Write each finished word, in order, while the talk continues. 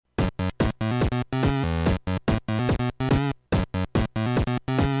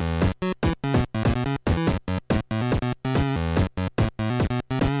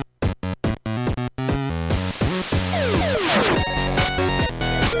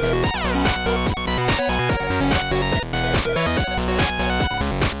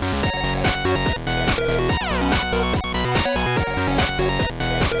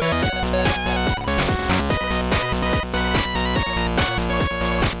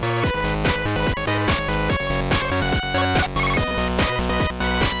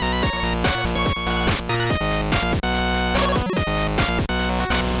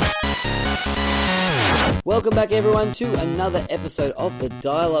Welcome back, everyone, to another episode of the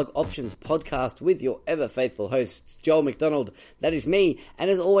Dialogue Options podcast with your ever-faithful hosts, Joel McDonald, that is me,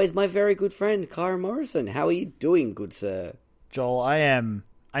 and as always, my very good friend, Kyra Morrison. How are you doing, good sir? Joel, I'm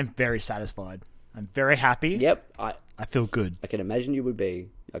very satisfied. I'm very happy. Yep. I feel good. I can imagine you would be.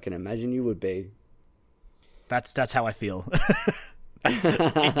 That's how I feel.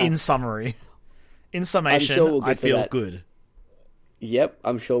 In summary. In summation, I feel good. Yep,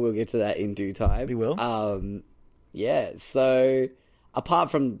 I'm sure we'll get to that in due time. We will. Yeah, so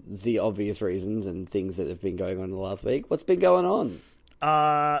apart from the obvious reasons and things that have been going on in the last week, what's been going on?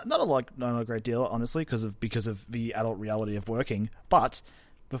 Not a great deal, honestly, because of the adult reality of working. But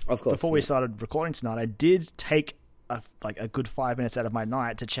before we started recording tonight, I did take a good 5 minutes out of my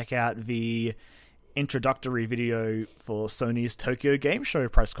night to check out the introductory video for Sony's Tokyo Game Show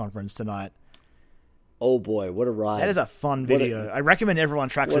press conference tonight. Oh boy, what a ride. That is a fun video. I recommend everyone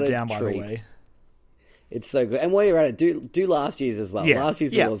tracks it down, by the way. It's so good. And while you're at it, do last year's as well. Yeah. Last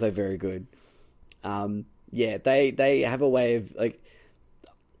year's was also very good. They have a way of,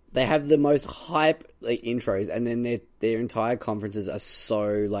 they have the most hype intros, and then their entire conferences are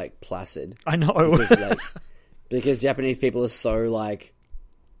so placid. I know. Because Japanese people are so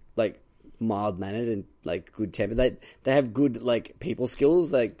mild mannered and good tempered. They have good people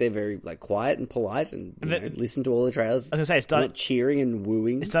skills. They're very quiet and polite and listen to all the trailers. I was gonna say, it's done not cheering and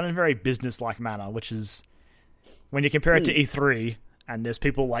wooing. It's done in a very business like manner, which is when you compare it to E3 and there's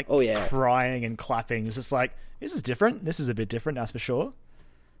people crying and clapping. It's just this is different. This is a bit different, that's for sure.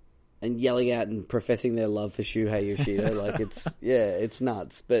 And yelling out and professing their love for Shuhei Yoshida, it's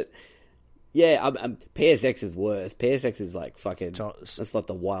nuts. But yeah, PSX is worse. PSX is fucking. It's like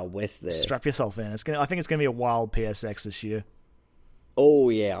the Wild West there. Strap yourself in. I think it's gonna be a wild PSX this year. Oh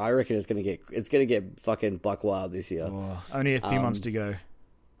yeah, I reckon it's gonna get fucking buck wild this year. Oh, only a few months to go.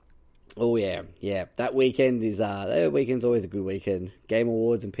 Oh yeah. That weekend that weekend's always a good weekend. Game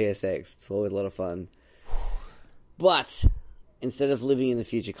Awards and PSX. It's always a lot of fun. But instead of living in the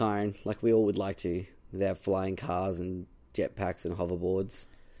future, Kyron, like we all would like to, with our flying cars and jetpacks and hoverboards.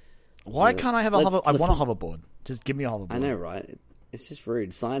 Why can't I have a hoverboard? I want a hoverboard. Just give me a hoverboard. I know, right? It's just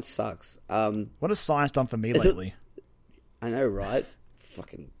rude. Science sucks. What has science done for me lately? I know, right?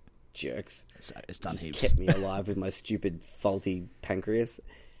 Fucking jerks. It's done heaps. Kept me alive with my stupid, faulty pancreas.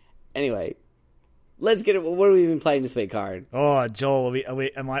 Anyway, let's get it. What have we been playing this week, Kyron? Oh, Joel,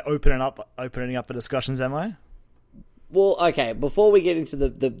 am I opening up the discussions, am I? Well, okay, before we get into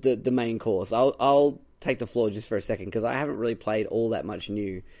the main course, I'll take the floor just for a second, because I haven't really played all that much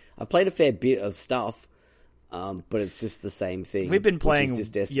new. I've played a fair bit of stuff, but it's just the same thing. We've been playing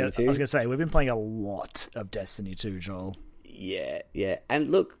just Destiny 2. I was going to say, we've been playing a lot of Destiny 2, Joel. Yeah.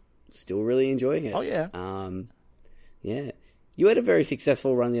 And look, still really enjoying it. Oh, yeah. Yeah. You had a very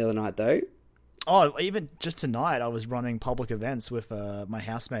successful run the other night, though. Oh, even just tonight, I was running public events with my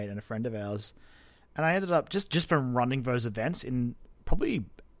housemate and a friend of ours, and I ended up, just from running those events in probably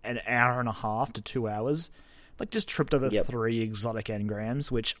an hour and a half to 2 hours, just tripped over 3 exotic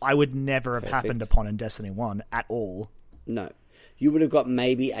engrams, which I would never have happened upon in Destiny 1 at all. No. You would have got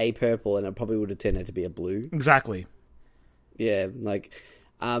maybe a purple, and it probably would have turned out to be a blue. Exactly. Yeah,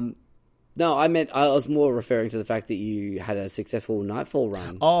 no, I was more referring to the fact that you had a successful Nightfall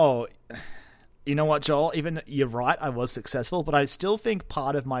run. Oh, you know what, Joel? Even you're right, I was successful, but I still think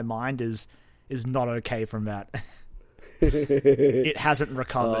part of my mind is not okay from that. It hasn't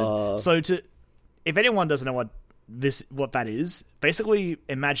recovered. So if anyone doesn't know what that is, basically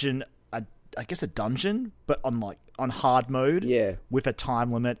imagine a dungeon, but on hard mode, with a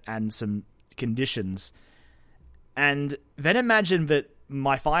time limit and some conditions. And then imagine that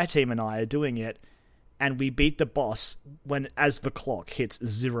my fire team and I are doing it, and we beat the boss as the clock hits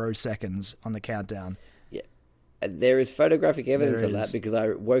 0 seconds on the countdown. Yeah. There is photographic evidence of that, because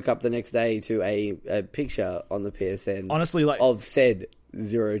I woke up the next day to a picture on the PSN, honestly, of said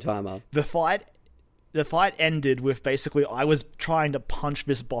 0 timer. The fight ended with basically I was trying to punch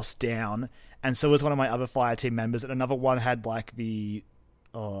this boss down, and so was one of my other fire team members, and another one had the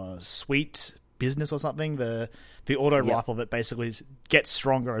sweet business or something, the auto rifle that basically gets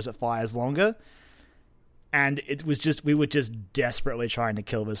stronger as it fires longer. And it was we were just desperately trying to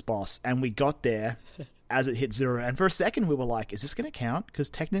kill this boss, and we got there as it hit 0, and for a second we were like, is this going to count? Because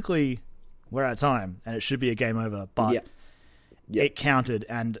technically we're out of time and it should be a game over, but it counted,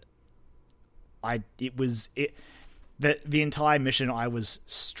 and the entire mission I was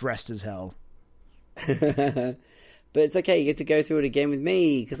stressed as hell. But it's okay, you get to go through it again with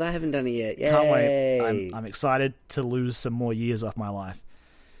me, because I haven't done it yet. Yay! Can't wait. I'm excited to lose some more years off my life.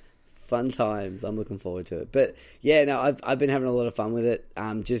 Fun times. I'm looking forward to it. But yeah, no, I've been having a lot of fun with it.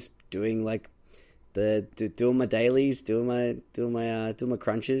 Just doing Doing my dailies, doing my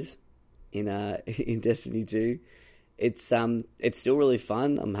crunches in in Destiny 2. It's still really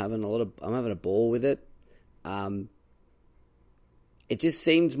fun. I'm having a ball with it. It just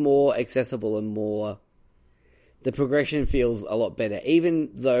seems more accessible and more. The progression feels a lot better, even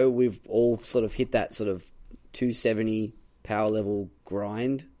though we've all sort of hit that sort of 270 power level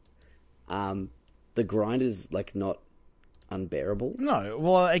grind. The grind is like not unbearable. No,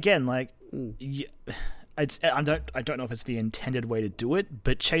 well, again, like, I don't know if it's the intended way to do it,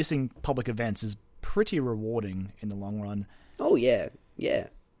 but chasing public events is pretty rewarding in the long run. Oh yeah.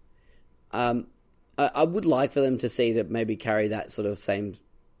 I would like for them to see that maybe carry that sort of same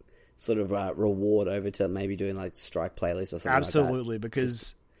sort of reward over to maybe doing like strike playlists or something. Absolutely, like that.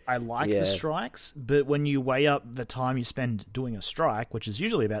 Because I like the strikes, but when you weigh up the time you spend doing a strike, which is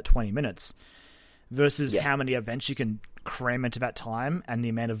usually about 20 minutes, versus how many events you can cram into that time and the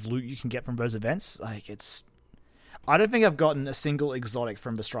amount of loot you can get from those events, like I don't think I've gotten a single exotic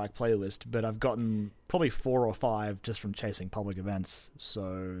from the strike playlist, but I've gotten probably 4 or 5 just from chasing public events.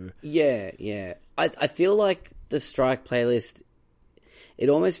 So yeah. I feel like the strike playlist, it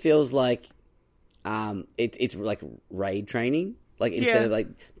almost feels like it's like raid training. Like instead of like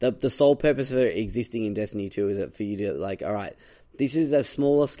the sole purpose of it existing in Destiny 2 is that for you to like, all right, this is a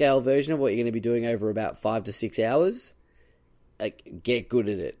smaller scale version of what you're going to be doing over about 5 to 6 hours. Like, get good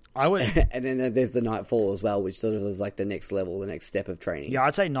at it. I would, and then there's the Nightfall as well, which sort of is like the next level, the next step of training. Yeah,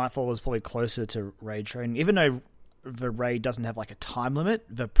 I'd say Nightfall was probably closer to raid training, even though the raid doesn't have like a time limit.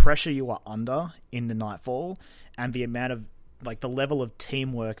 The pressure you are under in the Nightfall and the amount of like the level of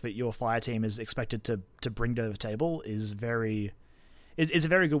teamwork that your fire team is expected to bring to the table is a very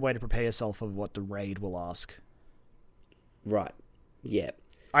good way to prepare yourself for what the raid will ask. Right. Yeah.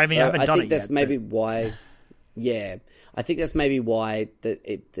 I mean, I haven't done it yet. That's maybe why. Yeah, I think that's maybe why that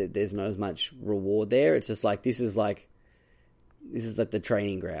there's not as much reward there. It's just like this is like the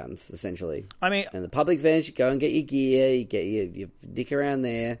training grounds essentially. I mean, and the public events, you go and get your gear, you get you dick around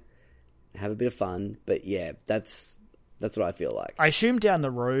there, have a bit of fun. But yeah, that's what I feel like. I assume down the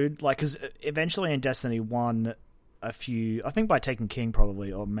road, like, because eventually in Destiny 1, I think by Taken King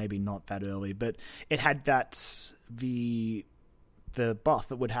probably, or maybe not that early, but it had the buff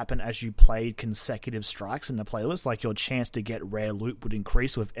that would happen as you played consecutive strikes in the playlist. Like, your chance to get rare loot would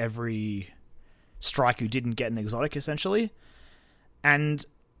increase with every strike you didn't get an exotic, essentially. And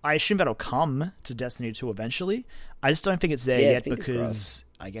I assume that'll come to Destiny 2 eventually. I just don't think it's there yet because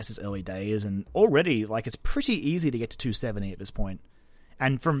I guess it's early days, and already, like, it's pretty easy to get to 270 at this point.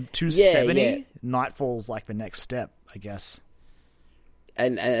 And from 270, Nightfall's like the next step, I guess.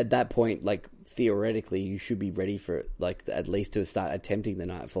 And at that point, like, theoretically, you should be ready for it, like, at least to start attempting the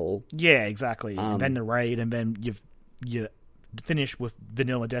Nightfall. Yeah, exactly. And then the raid, and then you finish with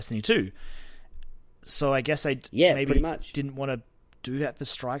vanilla Destiny 2. So I guess maybe pretty much didn't want to do that for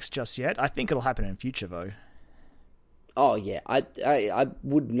strikes just yet. I think it'll happen in future, though. Oh, yeah. I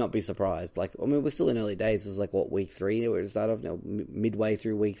would not be surprised. Like, I mean, we're still in early days. This is like, what, week 3 we're to start off now? Midway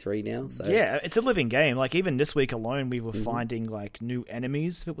through week 3 now. So yeah, it's a living game. Like, even this week alone, we were finding, like, new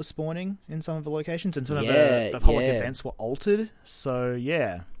enemies that were spawning in some of the locations, and some of the public events were altered. So,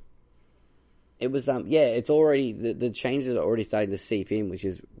 yeah. It was, it's already, the changes are already starting to seep in, which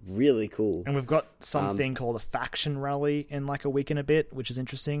is really cool. And we've got something called a faction rally in, like, a week and a bit, which is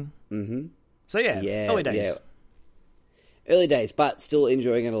interesting. Mm-hmm. So, early days. Yeah. Early days, but still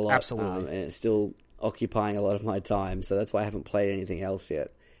enjoying it a lot. Absolutely. And it's still occupying a lot of my time, so that's why I haven't played anything else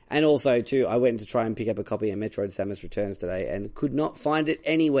yet. And also, too, I went to try and pick up a copy of Metroid Samus Returns today and could not find it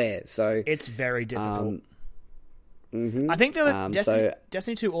anywhere, so it's very difficult. I think that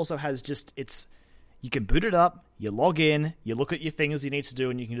Destiny 2 also has you can boot it up, you log in, you look at your things you need to do,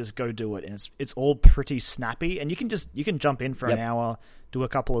 and you can just go do it. And it's all pretty snappy, and you can jump in for an hour, do a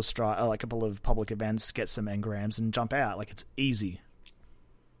couple of public events, get some engrams, and jump out. Like, it's easy.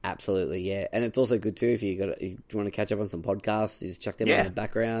 Absolutely, yeah. And it's also good too if you want to catch up on some podcasts, you just chuck them on in the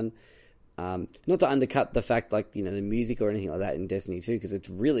background. Not to undercut the fact, like, you know, the music or anything like that in Destiny 2, because it's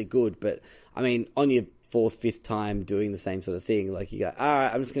really good. But I mean, on your 4th, 5th time doing the same sort of thing, like, you go, all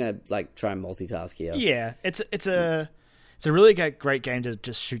right, I'm just gonna like try and multitask here. Yeah, it's a really great game to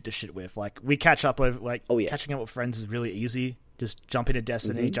just shoot the shit with. Like, we catch up over catching up with friends is really easy. Just jump into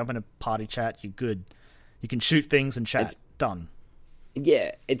Destiny, jump into party chat, you're good. You can shoot things and chat. Done.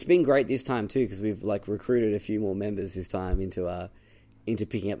 Yeah, it's been great this time too, because we've like recruited a few more members this time into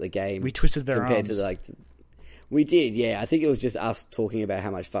picking up the game. We twisted their compared arms. To like, we did. Yeah, I think it was just us talking about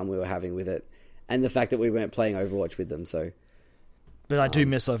how much fun we were having with it, and the fact that we weren't playing Overwatch with them. So, but I do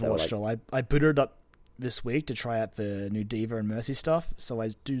miss Overwatch, Joel. I booted up this week to try out the new Diva and Mercy stuff, so I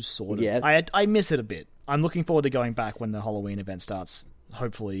do sort of. Yeah. I miss it a bit. I'm looking forward to going back when the Halloween event starts,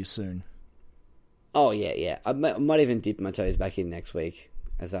 hopefully soon. Oh, yeah. I might even dip my toes back in next week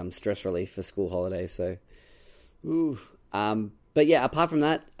as stress relief for school holidays, so... Ooh. But yeah, apart from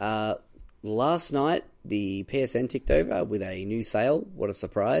that, last night, the PSN ticked over with a new sale. What a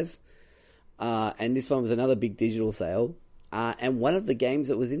surprise. And this one was another big digital sale. And one of the games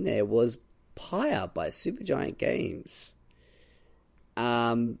that was in there was Pyre by Supergiant Games.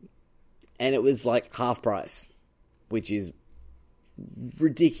 And it was like half price, which is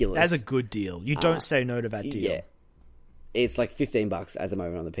ridiculous. That's a good deal. You don't say no to that deal. Yeah. It's like $15 at the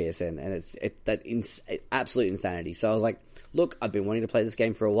moment on the PSN, and it's absolute insanity. So I was like, look, I've been wanting to play this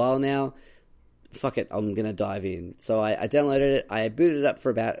game for a while now. Fuck it, I'm going to dive in. So I downloaded it. I booted it up for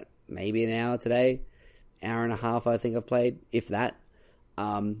about maybe an hour today. Hour and a half, I think I've played, if that.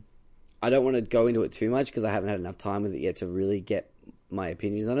 I don't want to go into it too much because I haven't had enough time with it yet to really get my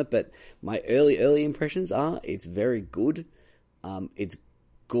opinions on it. But my early impressions are it's very good. It's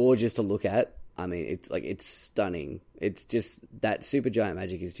gorgeous to look at. I mean, it's stunning. It's just that Supergiant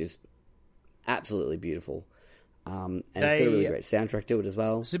magic is just absolutely beautiful. And it's got a really great soundtrack to it as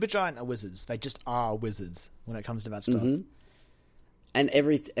well. Supergiant are wizards. They just are wizards when it comes to that stuff. Mm-hmm. And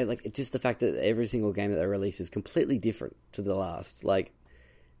just the fact that every single game that they release is completely different to the last. Like,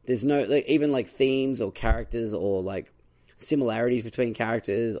 there's no even themes or characters or similarities between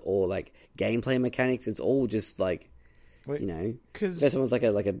characters or gameplay mechanics. It's all just because first one was like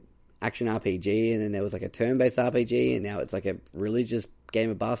a action RPG, and then there was a turn-based RPG, and now it's a religious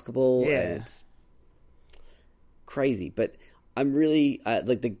game of basketball. Yeah, and it's crazy. But I'm really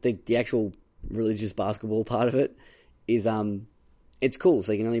the actual religious basketball part of it is it's cool.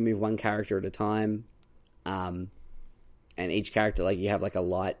 So you can only move one character at a time, and each character you have a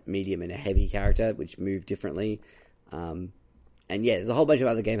light, medium, and a heavy character which move differently. And yeah, there's a whole bunch of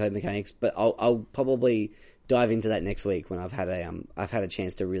other gameplay mechanics, but I'll probably dive into that next week when I've had a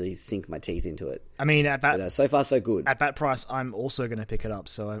chance to really sink my teeth into it. I mean, so far so good. At that price, I'm also going to pick it up,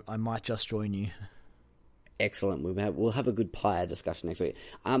 so I might just join you. Excellent. We'll have a good Pyre discussion next week.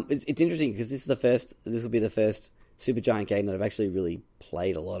 It's interesting because this will be the first Supergiant game that I've actually really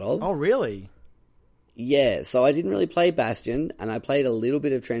played a lot of. Oh, really? Yeah. So I didn't really play Bastion, and I played a little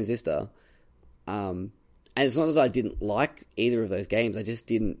bit of Transistor. And it's not that I didn't like either of those games. I just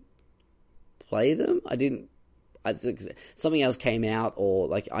didn't play them. I think something else came out,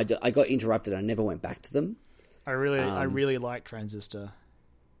 or I got interrupted. I never went back to them. I really like Transistor.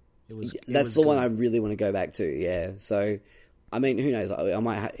 That's the one I really want to go back to. Yeah. So, I mean, who knows? I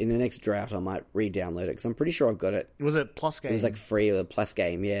might in the next drought I might re-download it because I'm pretty sure I've got it. Was it Plus game? It was free or a Plus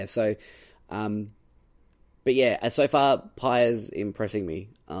game. Yeah. So, but yeah, so far Pyre's impressing me.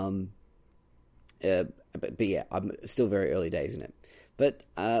 But yeah, I'm still very early days in it. But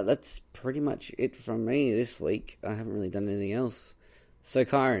that's pretty much it from me this week. I haven't really done anything else. So,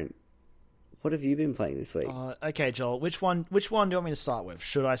 Kyron, what have you been playing this week? Okay, Joel. Which one do you want me to start with?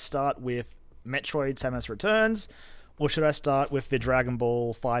 Should I start with Metroid Samus Returns, or should I start with the Dragon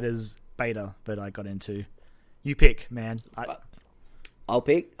Ball FighterZ beta that I got into? You pick, man. I'll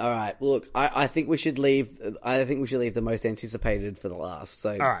pick. All right. Look, I think we should leave. I think we should leave the most anticipated for the last.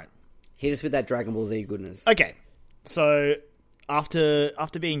 So, all right, hit us with that Dragon Ball Z goodness. Okay. So, after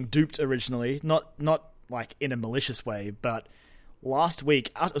being duped originally, not in a malicious way, but last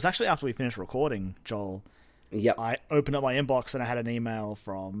week, it was actually after we finished recording, Joel. Yep. I opened up my inbox and I had an email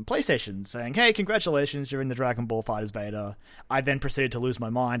from PlayStation saying, "Hey, congratulations, you're in the Dragon Ball FighterZ beta." I then proceeded to lose my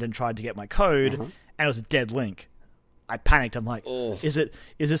mind and tried to get my code, and it was a dead link. I panicked. I'm like, is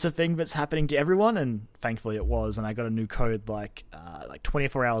this a thing that's happening to everyone? And thankfully it was, and I got a new code like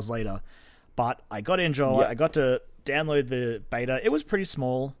 24 hours later. But I got in, Joel. Yep. I got to download the beta. It was pretty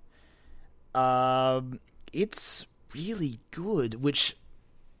small. It's really good, which,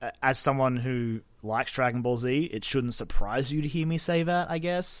 as someone who likes Dragon Ball Z, it shouldn't surprise you to hear me say that, I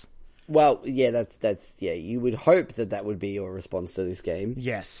guess. Well, yeah, that's you would hope that would be your response to this game.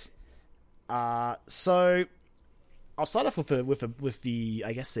 Yes. So I'll start off with the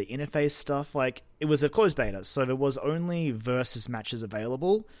I guess the interface stuff. It was a closed beta, so there was only versus matches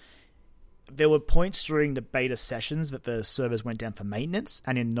available. There were points during the beta sessions that the servers went down for maintenance,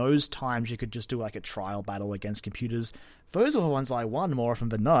 and in those times you could just do a trial battle against computers. Those were the ones I won more often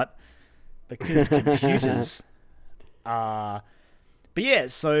than not, because computers. But yeah,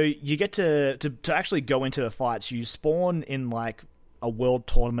 so you get to actually go into the fights. You spawn in a world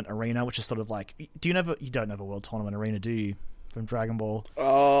tournament arena, which is sort of you don't know the world tournament arena, do you? From Dragon Ball.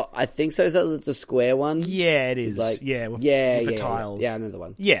 Oh, I think so. Is that the square one? Yeah, it is. With the tiles. Yeah, I know the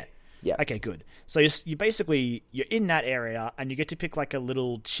one. Yeah. Yeah. Okay, good. So you basically, you're in that area, and you get to pick like a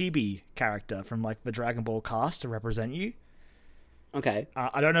little chibi character from like the Dragon Ball cast to represent you. Okay.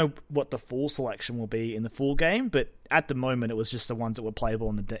 I don't know what the full selection will be in the full game, but at the moment it was just the ones that were playable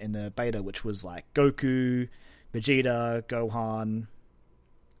in the beta, which was like Goku, Vegeta, Gohan,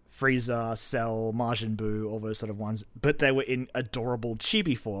 Frieza, Cell, Majin Buu, all those sort of ones. But they were in adorable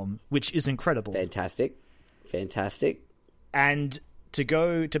chibi form, which is incredible. Fantastic. And to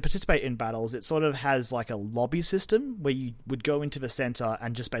participate in battles, it sort of has like a lobby system where you would go into the center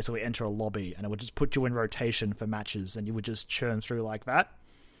and just basically enter a lobby, and it would just put you in rotation for matches, and you would just churn through like that.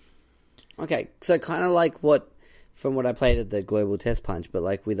 Okay, so kind of like from what I played at the Global Test Punch, but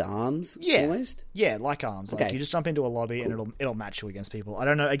like with arms, almost? Yeah, like arms. Like you just jump into a lobby and it'll match you against people. I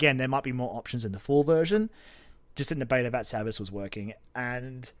don't know, again, there might be more options in the full version. Just in the beta, that's how this was working.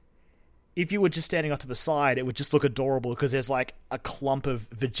 And if you were just standing off to the side, it would just look adorable because there's like a clump of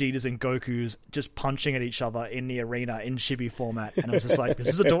Vegetas and Gokus just punching at each other in the arena in chibi format. And I was just like, this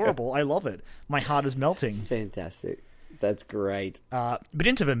is adorable. I love it. My heart is melting. Fantastic. That's great. But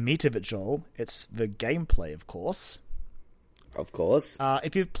into the meat of it, Joel, it's the gameplay, of course. Of course.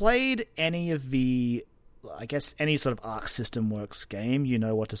 If you've played any of the, I guess, any sort of Arc System Works game, you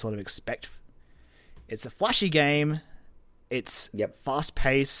know what to sort of expect. It's a flashy game. It's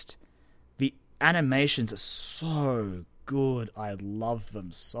fast-paced. The animations are so good. I love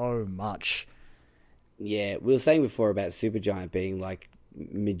them so much. Yeah, we were saying before about Supergiant being like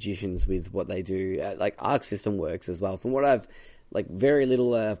magicians with what they do. Like Arc System Works as well. From what I've like very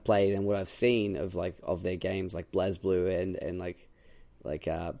little that I've played and what I've seen of their games, like BlazBlue and like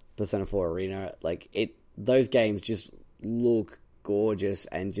Persona 4 Arena, those games just look gorgeous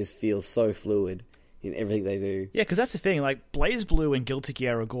and just feel so fluid in everything they do. Yeah, because that's the thing. Like BlazBlue and Guilty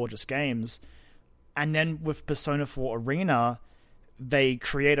Gear are gorgeous games, and then with Persona 4 Arena, they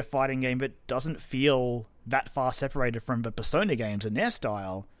create a fighting game that doesn't feel that far separated from the Persona games in their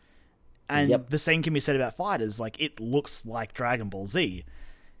style. And the same can be said about fighters. Like, it looks like Dragon Ball Z.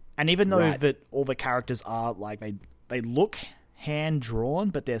 And even though that all the characters are, like, they look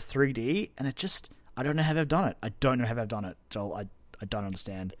hand-drawn, but they're 3D, and it just, I don't know how they've done it. I don't know how they've done it, Joel. I don't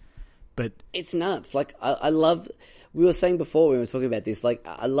understand. But it's nuts. Like, I love, we were saying before when we were talking about this, like,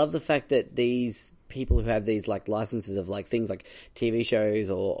 I love the fact that these people who have these, like, licenses of, like, things like TV shows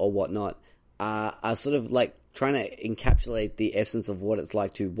or whatnot are sort of, like, trying to encapsulate the essence of what it's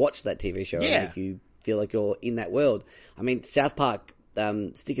like to watch that TV show and make you feel like you're in that world. I mean, South Park,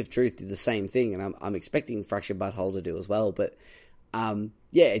 Stick of Truth did the same thing, and I'm expecting Fractured Butthole to do as well, but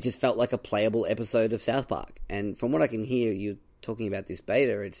it just felt like a playable episode of South Park. And from what I can hear you talking about this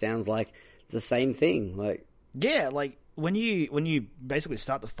beta, it sounds like it's the same thing. Like, yeah, like when you basically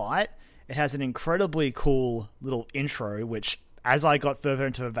start the fight, it has an incredibly cool little intro, which as I got further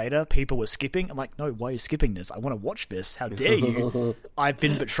into the beta, people were skipping. I'm like, no, why are you skipping this? I want to watch this. How dare you? I've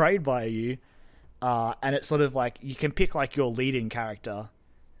been betrayed by you. And it's sort of like, you can pick like your leading character.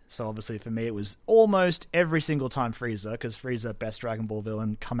 So obviously for me, it was almost every single time Frieza, because Frieza, best Dragon Ball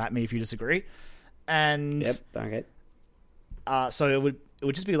villain. Come at me if you disagree. And okay. So it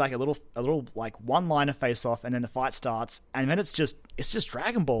would just be like a little like one-liner face-off, and then the fight starts, and then it's just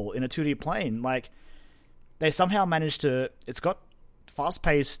Dragon Ball in a 2D plane. Like, they somehow managed to, it's got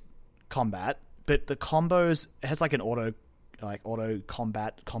fast-paced combat, but the combos, it has like an auto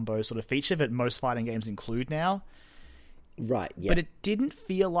combat combo sort of feature that most fighting games include now. Right, yeah. But it didn't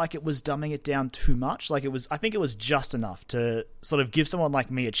feel like it was dumbing it down too much. Like, I think it was just enough to sort of give someone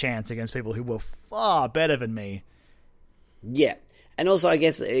like me a chance against people who were far better than me. Yeah. And also, I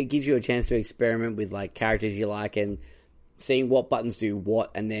guess it gives you a chance to experiment with like characters you like and seeing what buttons do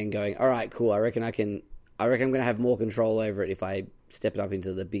what, and then going, all right, cool, I reckon I'm going to have more control over it if I step it up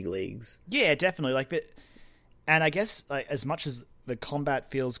into the big leagues. Yeah, definitely. And I guess like, as much as the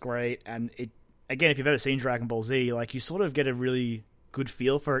combat feels great, and it, again, if you've ever seen Dragon Ball Z, like, you sort of get a really good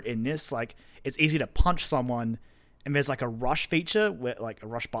feel for it in this. Like, it's easy to punch someone, and there's like a rush feature where, like, a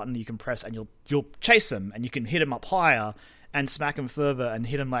rush button you can press, and you'll chase them, and you can hit them up higher and smack them further and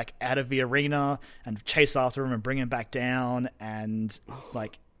hit them like out of the arena and chase after them and bring them back down. And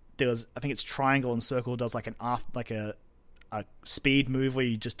like, I think it's triangle and circle does like a speed move where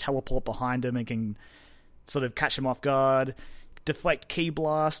you just teleport behind them and can sort of catch them off guard, deflect ki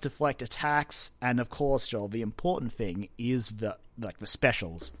blast, deflect attacks, and of course, Joel, the important thing is the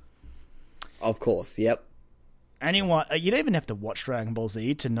specials. Of course, yep. You don't even have to watch Dragon Ball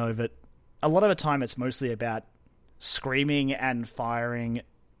Z to know that a lot of the time it's mostly about screaming and firing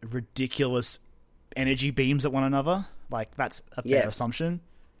ridiculous energy beams at one another. Like, that's a fair assumption.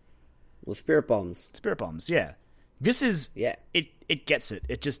 Well, Spirit Bombs. Spirit Bombs, yeah. This is Yeah. It gets it.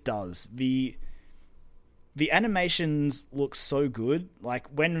 It just does. The animations look so good. Like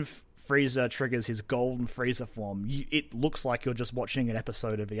when Frieza triggers his golden Frieza form, it looks like you're just watching an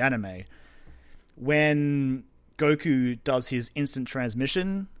episode of the anime. When Goku does his instant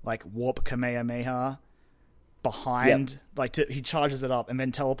transmission, like warp Kamehameha behind, he charges it up and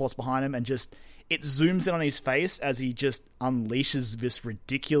then teleports behind him, and just it zooms in on his face as he just unleashes this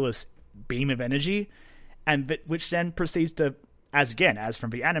ridiculous beam of energy, and which then proceeds to, as from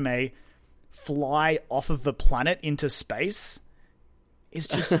the anime, fly off of the planet into space. It's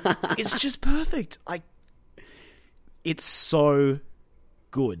just it's just perfect. Like, it's so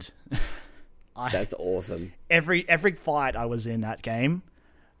good. That's awesome. Every fight I was in that game,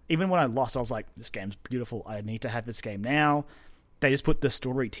 even when I lost, I was like, this game's beautiful. I need to have this game now. They just put the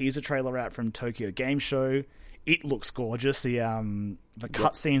story teaser trailer out from Tokyo Game Show. It looks gorgeous. The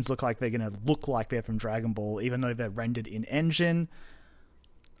cutscenes look like they're going to look like they're from Dragon Ball, even though they're rendered in engine.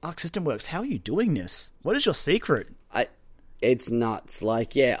 Arc System Works, how are you doing this? What is your secret? It's nuts.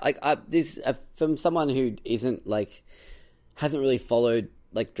 Like, this from someone who isn't like hasn't really followed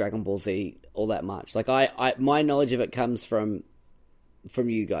like Dragon Ball Z all that much. Like, my knowledge of it comes from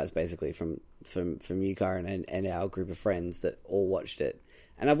you guys, basically from you, Karen, and our group of friends that all watched it.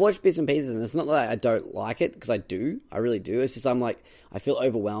 And I've watched bits and pieces, and it's not that I don't like it, because I do. I really do. It's just I feel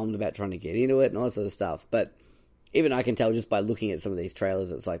overwhelmed about trying to get into it and all that sort of stuff. But even I can tell just by looking at some of these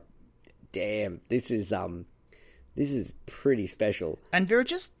trailers, it's like, damn, this is pretty special. And there are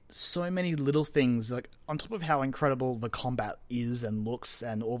just so many little things, like, on top of how incredible the combat is and looks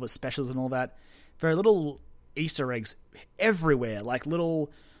and all the specials and all that, there are little Easter eggs everywhere, like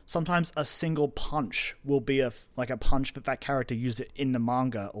little... Sometimes a single punch will be a punch that character used it in the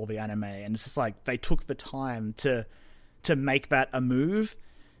manga or the anime, and it's just like they took the time to make that a move.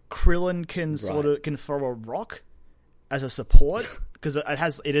 Krillin can can throw a rock as a support, because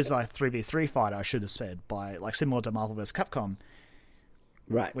it is a 3v3 fighter, I should have said, by like similar to Marvel vs. Capcom.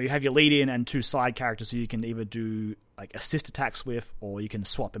 Right. Where you have your lead in and two side characters, so you can either do like assist attacks with, or you can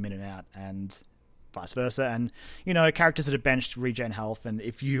swap them in and out, and vice versa. And characters that are benched regen health, and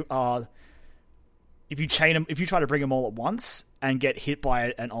if you try to bring them all at once and get hit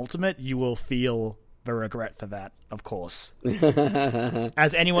by an ultimate, you will feel the regret for that, of course.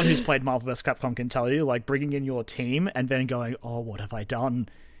 As anyone who's played Marvel vs. Capcom can tell you, like, bringing in your team and then going, oh, what have I done,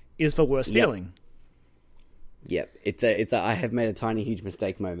 is the worst feeling. Yep. It's a I have made a tiny huge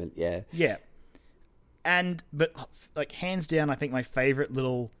mistake moment. Yeah. But like, hands down, I think my favorite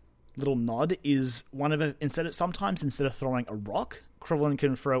little nod is instead of throwing a rock, Krillin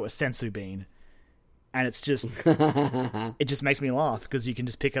can throw a sensu bean, and it's just it just makes me laugh, because you can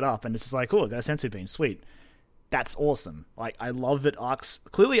just pick it up and it's just like, oh, I got a sensu bean, sweet. That's awesome. Like, I love that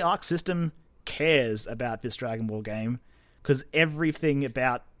Arc System cares about this Dragon Ball game, because everything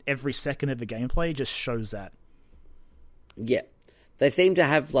about every second of the gameplay just shows that. Yeah, they seem to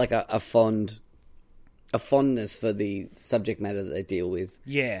have like a fondness for the subject matter that they deal with.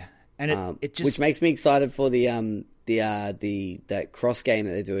 Yeah. And it just... which makes me excited for that cross game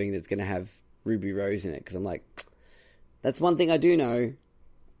that they're doing that's going to have Ruby Rose in it, because I'm like, that's one thing I do know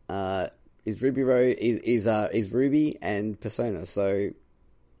is Ruby Rose is Ruby and Persona, so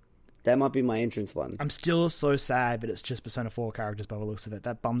that might be my entrance one. I'm still so sad that it's just Persona 4 characters by the looks of it.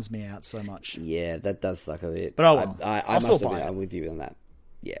 That bums me out so much. Yeah, that does suck a bit. But I must admit, I'm with you on that.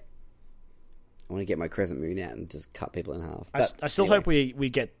 Yeah. I want to get my Crescent Moon out and just cut people in half. But I still hope we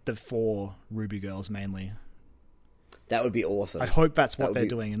get the 4 Ruby girls mainly. That would be awesome. I hope that's what they're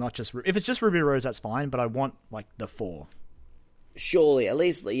doing, and not just... If it's just Ruby Rose, that's fine, but I want, like, the 4. Surely, at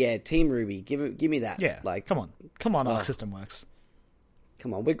least, yeah, Team Ruby. Give me that. Yeah, like, come on, Arc System Works.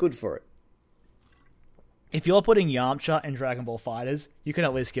 Come on, we're good for it. If you're putting Yamcha in Dragon Ball FighterZ, you can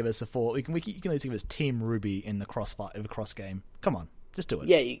at least give us a 4. You can at least give us Team Ruby in the cross game. Come on. Just do it.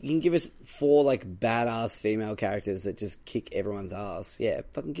 Yeah, you can give us 4, like, badass female characters that just kick everyone's ass. Yeah,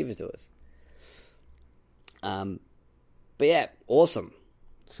 fucking give it to us. But yeah, awesome.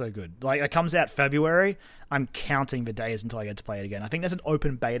 So good. Like, it comes out February. I'm counting the days until I get to play it again. I think there's an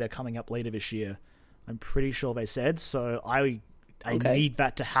open beta coming up later this year. I'm pretty sure they said. So I need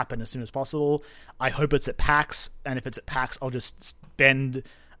that to happen as soon as possible. I hope it's at PAX, and if it's at PAX, I'll just spend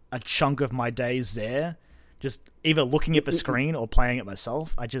a chunk of my days there, just either looking at the screen or playing it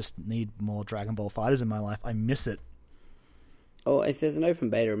myself. I just need more Dragon Ball FighterZ in my life. I miss it. Oh, if there's an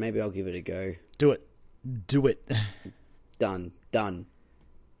open beta, maybe I'll give it a go. Do it. Done.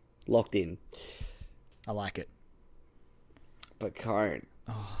 Locked in. I like it. But Karen.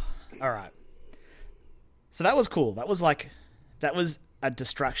 Oh, all right. So that was cool. That was a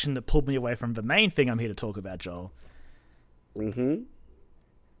distraction that pulled me away from the main thing I'm here to talk about, Joel. Mm-hmm.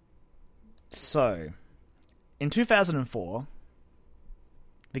 So, in 2004,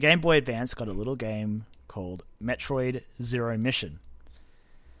 the Game Boy Advance got a little game called Metroid Zero Mission.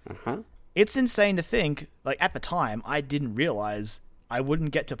 Uh-huh. It's insane to think, like, at the time, I didn't realize I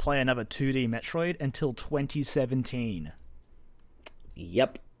wouldn't get to play another 2D Metroid until 2017.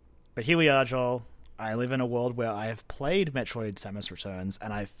 Yep. But here we are, Joel. I live in a world where I have played Metroid Samus Returns,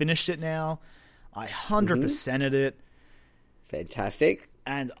 and I've finished it now. I 100%ed it. Fantastic.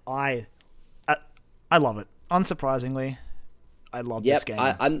 And I love it. Unsurprisingly, I love this game.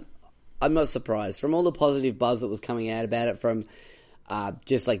 I'm not surprised. From all the positive buzz that was coming out about it from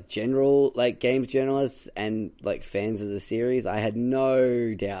just like general like games journalists and like fans of the series, I had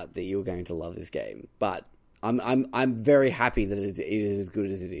no doubt that you were going to love this game. But I'm very happy that it is as good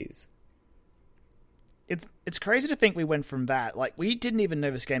as it is. It's crazy to think we went from that. Like, we didn't even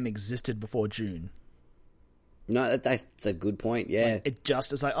know this game existed before June. No, that's a good point, yeah. Like, it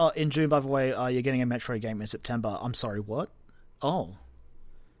just is like, oh, in June, by the way, you're getting a Metroid game in September. I'm sorry, what? Oh.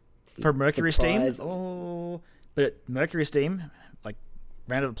 For Mercury Surprise. Steam? Oh. But Mercury Steam, like,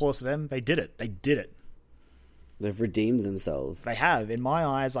 round of applause for them. They did it. They did it. They've redeemed themselves. They have. In my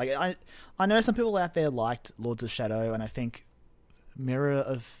eyes, like, I know some people out there liked Lords of Shadow, and I think Mirror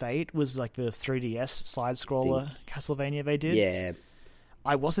of Fate was like the 3DS side-scroller Castlevania they did. Yeah.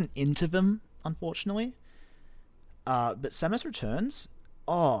 I wasn't into them, unfortunately. But Samus Returns,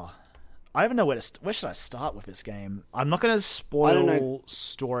 I don't even know where should I start with this game. I'm not going to spoil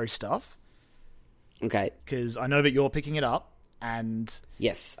story stuff. Okay. Because I know that you're picking it up, and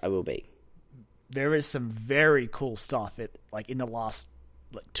Yes, I will be. there is some very cool stuff in the last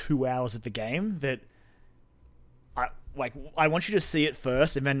 2 hours of the game that I want you to see it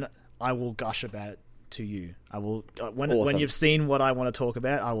first, and then I will gush about it to you. I will when you've seen what I want to talk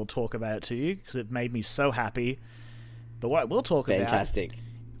about, I will talk about it to you because it made me so happy. But what I will talk Fantastic. about,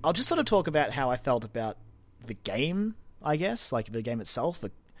 I'll just sort of talk about how I felt about the game, I guess, like the game itself.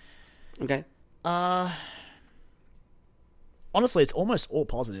 Okay. Honestly, it's almost all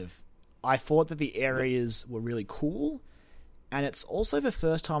positive. I thought that the areas were really cool, and it's also the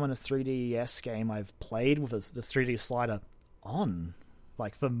first time in a 3DS game I've played with the 3D slider on,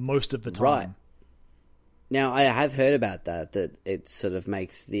 like, for most of the time. Right. Now, I have heard about that it sort of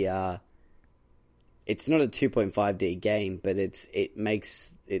makes the... it's not a 2.5D game, but it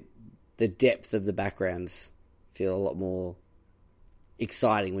makes the depth of the backgrounds feel a lot more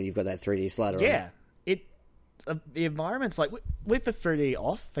exciting when you've got that 3D slider on. Yeah. The environments, like, with the 3D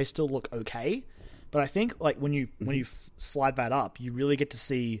off, they still look okay. But I think, like, when you slide that up, you really get to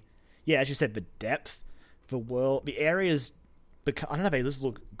see, as you said, the depth, the world, the areas. I don't know, they just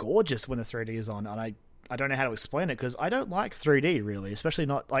look gorgeous when the 3D is on, and I don't know how to explain it because I don't like 3D really, especially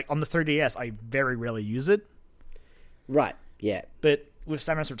not like on the 3DS. I very rarely use it. Right. Yeah. But with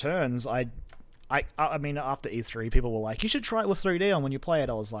Samus Returns, I mean, after E3, people were like, "You should try it with 3D on when you play it."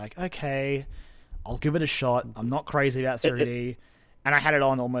 I was like, "Okay, I'll give it a shot." I'm not crazy about 3D, and I had it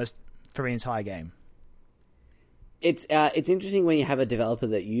on almost for the entire game. It's interesting when you have a developer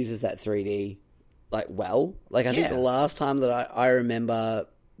that uses that 3D like well. Like I think the last time that I remember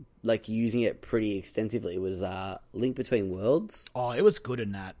like using it pretty extensively was Link Between Worlds. Oh, it was good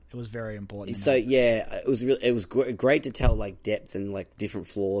in that. It was very important. So it was great to tell like depth and like different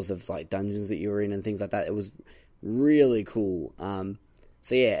floors of like dungeons that you were in and things like that. It was really cool.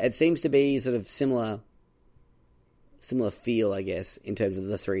 So yeah, it seems to be sort of similar feel, I guess, in terms of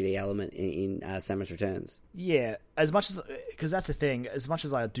the 3D element in Samus Returns. Yeah, as much as, because that's the thing, as much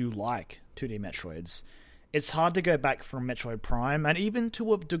as I do like 2D Metroids, it's hard to go back from Metroid Prime, and even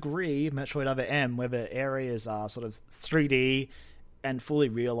to a degree, Metroid Other M, where the areas are sort of 3D and fully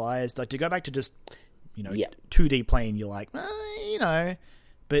realized. Like, to go back to just, 2D playing, you're like,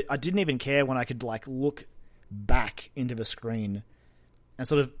 but I didn't even care when I could, like, look back into the screen and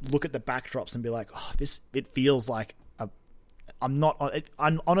sort of look at the backdrops and be like, oh, it feels like I'm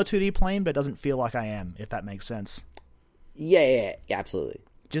on a 2D plane, but it doesn't feel like I am, if that makes sense. Yeah, absolutely.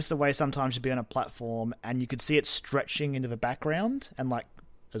 Just the way sometimes you'd be on a platform and you could see it stretching into the background and like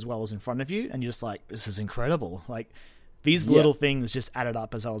as well as in front of you, and you're just like, this is incredible. Like, these little things just added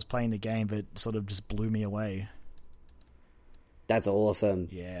up as I was playing the game that sort of just blew me away. That's awesome.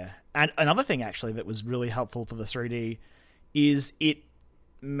 Yeah. And another thing actually that was really helpful for the 3D is it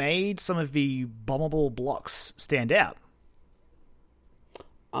made some of the bombable blocks stand out.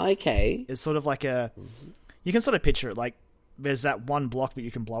 Okay. It's sort of like you can sort of picture it like there's that one block that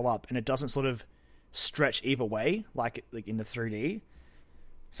you can blow up and it doesn't sort of stretch either way like in the 3D.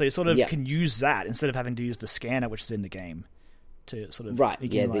 So you sort of can use that instead of having to use the scanner which is in the game to sort of... Right, you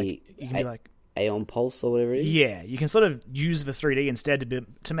can be like, Aeon Pulse or whatever it is. Yeah, you can sort of use the 3D instead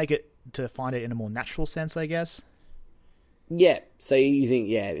to find it in a more natural sense, I guess. Yeah, so you're using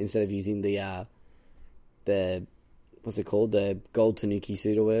instead of using the what's it called, the gold Tanuki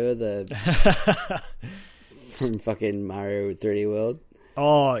suit or whatever, from fucking Mario 3D World.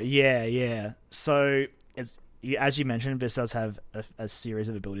 Oh yeah. So it's, as you mentioned, this does have a series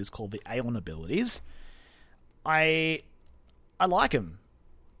of abilities called the Aeon abilities. I like them.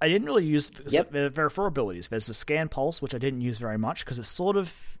 I didn't really use... Yep. There are 4 abilities. There's the Scan Pulse, which I didn't use very much, because it's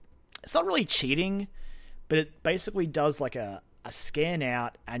not really cheating, but it basically does like a scan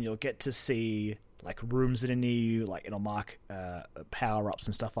out, and you'll get to see like rooms that are near you, like it'll mark power-ups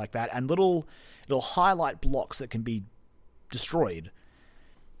and stuff like that, and it'll highlight blocks that can be destroyed.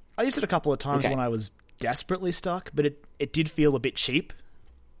 I used it a couple of times when I was desperately stuck, but it did feel a bit cheap.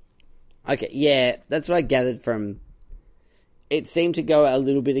 Okay, yeah, that's what I gathered from... It seemed to go a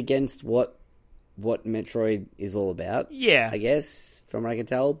little bit against what Metroid is all about. Yeah. I guess, from what I can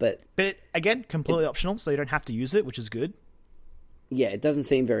tell, but again, completely optional, so you don't have to use it, which is good. Yeah, it doesn't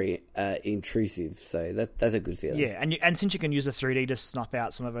seem very intrusive, so that's a good feeling. Yeah, and since you can use the 3D to snuff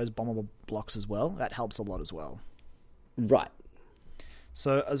out some of those bombable blocks as well, that helps a lot as well. Right.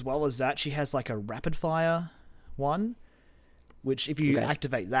 So as well as that, she has like a rapid fire one, which if you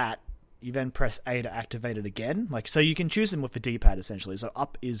activate that, you then press A to activate it again. So you can choose them with the D-pad, essentially. So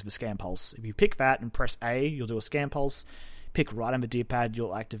up is the Scan Pulse. If you pick that and press A, you'll do a Scan Pulse. Pick right on the D-pad,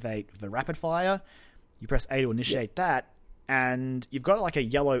 you'll activate the Rapid Fire. You press A to initiate that, and you've got like a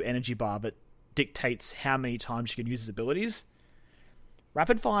yellow energy bar that dictates how many times you can use his abilities.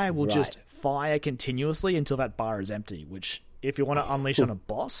 Rapid Fire will just fire continuously until that bar is empty, which, if you want to unleash on a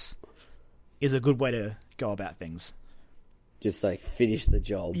boss, is a good way to go about things. Just like finish the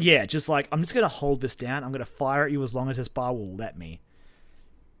job. Yeah, just like, I'm just going to hold this down. I'm going to fire at you as long as this bar will let me.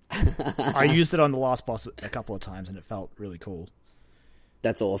 I used it on the last boss a couple of times and it felt really cool.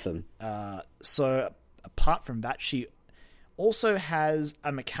 That's awesome. So apart from that, she also has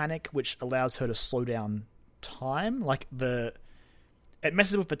a mechanic which allows her to slow down time. It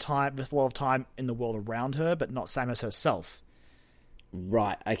messes with the flow of time in the world around her, but not Samus herself.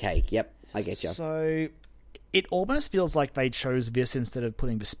 Right, okay, yep, I get you. So it almost feels like they chose this instead of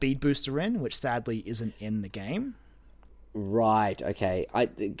putting the speed booster in, which sadly isn't in the game. Right, okay.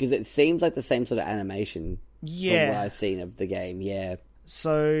 Because it seems like the same sort of animation from what I've seen of the game, yeah.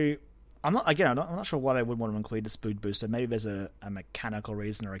 So I'm not sure why they would want to include the speed booster. Maybe there's a mechanical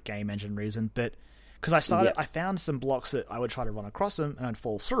reason or a game engine reason, but because I found some blocks that I would try to run across them and I'd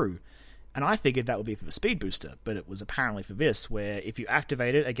fall through. And I figured that would be for the speed booster, but it was apparently for this, where if you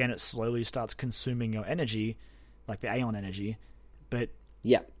activate it, again, it slowly starts consuming your energy, like the Aeon energy. But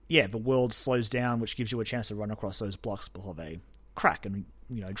yeah, the world slows down, which gives you a chance to run across those blocks before they crack and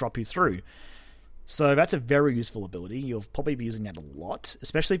drop you through. So that's a very useful ability. You'll probably be using that a lot,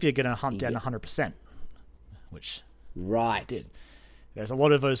 especially if you're going to hunt down 100%, which I did. There's a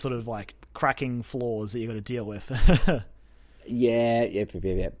lot of those sort of like cracking flaws that you got to deal with. Yeah.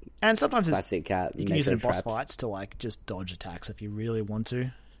 And sometimes classic you can use it in boss fights to like just dodge attacks if you really want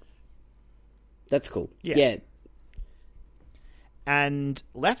to. That's cool. Yeah. And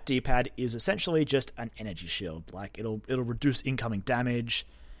left D-pad is essentially just an energy shield. Like it'll reduce incoming damage.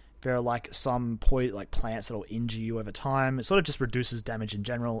 There are like some plants that'll injure you over time. It sort of just reduces damage in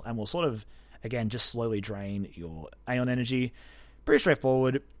general and will sort of, again, just slowly drain your Aeon energy. Pretty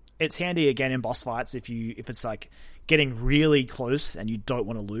straightforward. It's handy again in boss fights if it's like getting really close and you don't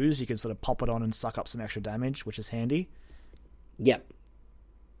want to lose, you can sort of pop it on and suck up some extra damage, which is handy. Yep.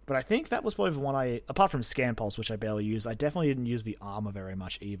 But I think that was probably the one apart from Scan Pulse, which I barely used, I definitely didn't use the armor very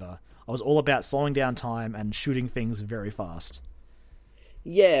much either. I was all about slowing down time and shooting things very fast.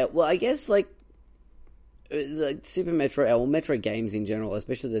 Yeah, well, I guess like Super Metroid, or Metroid games in general,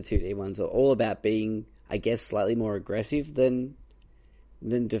 especially the 2D ones, are all about being, I guess, slightly more aggressive than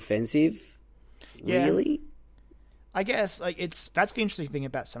defensive. Yeah. Really? I guess that's the interesting thing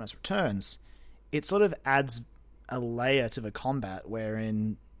about Samus Returns. It sort of adds a layer to the combat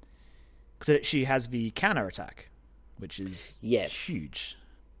wherein because she has the counter attack, which is huge.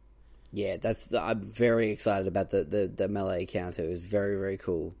 Yeah, I'm very excited about the melee counter. It was very, very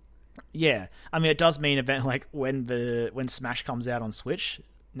cool. Yeah, I mean, it does mean event like when Smash comes out on Switch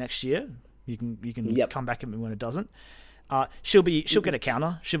next year, you can come back at me when it doesn't. She'll get a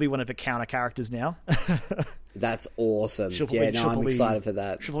counter. She'll be one of the counter characters now. That's awesome. I'm excited for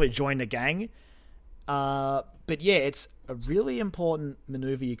that. She'll probably join the gang. But yeah, it's a really important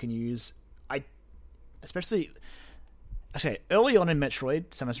maneuver you can use. Especially early on in Metroid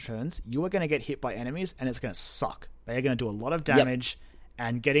Samus Returns, you are going to get hit by enemies and it's going to suck. They are going to do a lot of damage,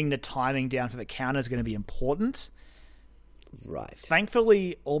 and getting the timing down for the counter is going to be important. Right.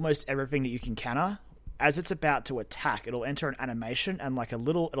 Thankfully, almost everything that you can counter, as it's about to attack, it'll enter an animation and like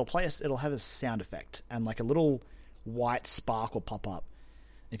it'll have a sound effect and like a little white spark will pop up.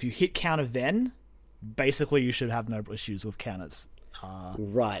 If you hit counter then, basically you should have no issues with counters.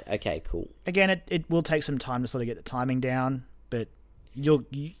 Right, okay, cool. Again, it will take some time to sort of get the timing down, but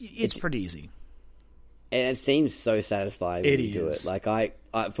it's pretty easy. And it seems so satisfying when you do it. Like I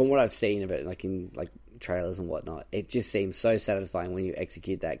from what I've seen of it, like in like trailers and whatnot, it just seems so satisfying when you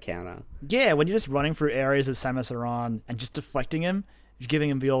execute that counter. Yeah, when you're just running through areas of Samus Aran and just deflecting him, giving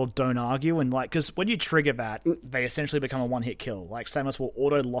him the old don't argue, and like, because when you trigger that, they essentially become a one-hit kill. Like, Samus will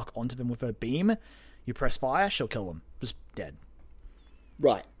auto-lock onto them with her beam, you press fire, she'll kill them. Just dead.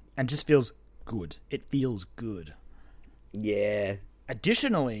 Right. And just feels good. It feels good. Yeah.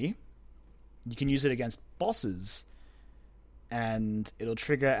 Additionally, you can use it against bosses, and it'll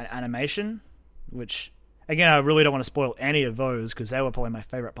trigger an animation, which, again, I really don't want to spoil any of those, because they were probably my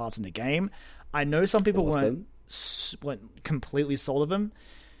favorite parts in the game. I know some people weren't completely sold of them.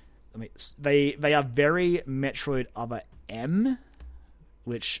 I mean, they are very Metroid Other M,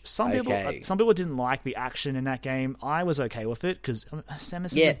 which some people didn't like the action in that game. I was okay with it because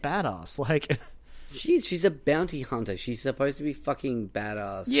Samus is a badass. Like, she's a bounty hunter. She's supposed to be fucking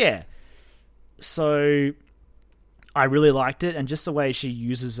badass. Yeah. So I really liked it, and just the way she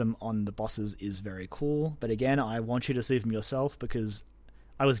uses them on the bosses is very cool. But again, I want you to see them yourself because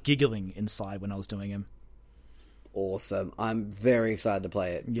I was giggling inside when I was doing them. Awesome. I'm very excited to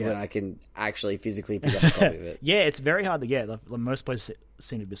play it when I can actually physically pick up a copy of it. Yeah, it's very hard to get. Most places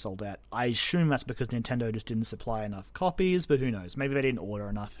seem to be sold out. I assume that's because Nintendo just didn't supply enough copies, but who knows? Maybe they didn't order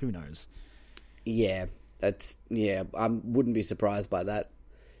enough. Who knows? Yeah, I wouldn't be surprised by that.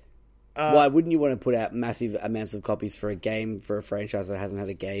 Why wouldn't you want to put out massive amounts of copies for a game, for a franchise that hasn't had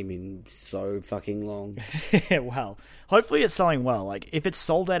a game in so fucking long? Well, hopefully it's selling well. Like, if it's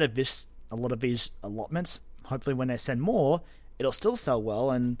sold out of a lot of these allotments, hopefully when they send more, it'll still sell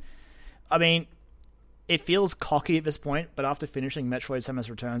well. And, I mean, it feels cocky at this point, but after finishing Metroid Samus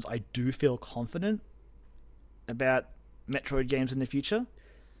Returns, I do feel confident about Metroid games in the future.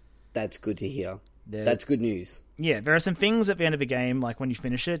 That's good to hear. That's good news. Yeah, there are some things at the end of a game, like when you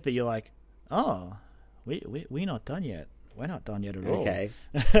finish it, that you're like, oh, we're not done yet. We're not done yet at all. Okay.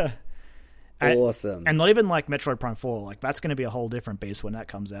 Awesome. And not even like Metroid Prime 4. Like, that's going to be a whole different beast when that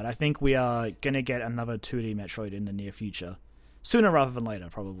comes out. I think we are going to get another 2D Metroid in the near future. Sooner rather than later,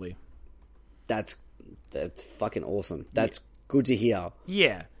 probably. That's fucking awesome. That's good to hear.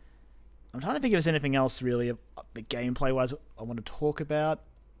 Yeah. I'm trying to think if there's anything else, really, the gameplay-wise I want to talk about.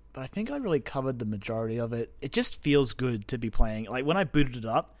 But I think I really covered the majority of it. It just feels good to be playing. Like, when I booted it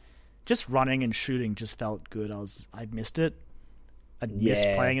up, just running and shooting just felt good. I missed it. I missed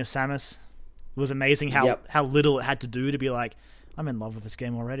playing as Samus. It was amazing how little it had to do to be like, I'm in love with this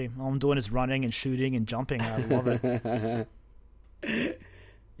game already. All I'm doing is running and shooting and jumping. I love it. It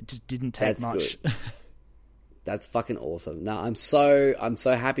just didn't take much. That's fucking awesome. No, I'm so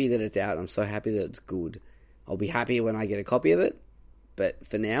happy that it's out. I'm so happy that it's good. I'll be happy when I get a copy of it. But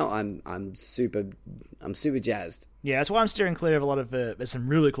for now, I'm super jazzed. Yeah, that's why I'm steering clear of a lot of there's some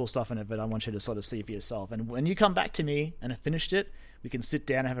really cool stuff in it that I want you to sort of see for yourself. And when you come back to me and have finished it, we can sit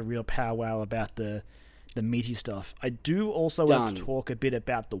down and have a real powwow about the meaty stuff. I do also want to talk a bit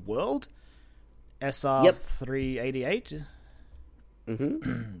about the world. SR388.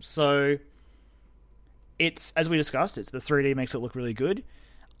 Mm-hmm. So, it's, as we discussed, the 3D makes it look really good.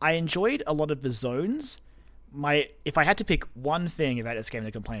 I enjoyed a lot of the zones. If I had to pick one thing about this game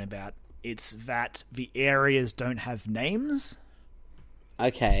to complain about, it's that the areas don't have names.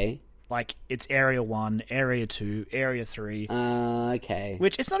 Okay. Like, it's Area 1, Area 2, Area 3. Okay.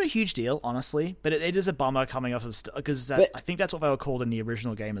 Which, it's not a huge deal, honestly, but it is a bummer coming off of... Because I think that's what they were called in the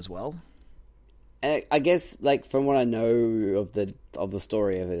original game as well. I guess, like, from what I know of the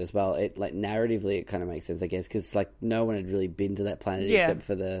story of it as well, it, like, narratively it kind of makes sense, I guess, because, like, no one had really been to that planet except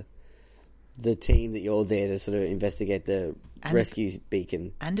for the team that you're there to sort of investigate the rescue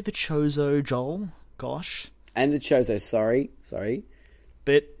beacon. And the Chozo, Joel. Gosh. And the Chozo, sorry.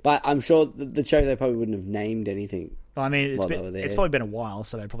 But I'm sure the Chozo probably wouldn't have named anything. I mean, it's probably been a while,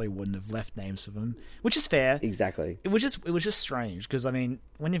 so they probably wouldn't have left names for them, which is fair. Exactly. It was just strange because, I mean,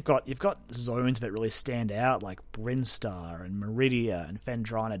 when you've got zones that really stand out, like Brinstar and Meridia and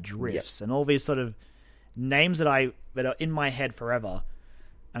Phendrana Drifts and all these sort of names that are in my head forever.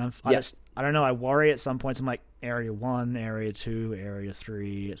 And I don't know, I worry at some points, I'm like, Area 1, Area 2, Area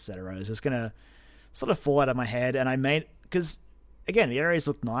 3, etc. It's just going to sort of fall out of my head. And because, again, the areas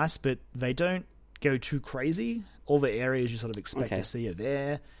look nice, but they don't go too crazy. All the areas you sort of expect to see are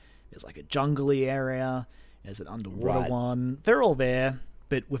there. There's like a jungly area. There's an underwater one. They're all there,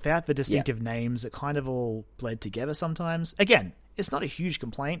 but without the distinctive names, it kind of all bled together sometimes. Again, it's not a huge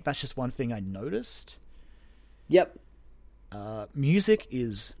complaint. That's just one thing I noticed. Yep. Music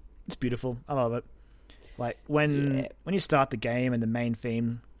it's beautiful. I love it. Like when you start the game and the main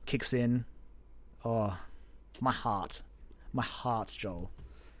theme kicks in, oh, my heart, Joel.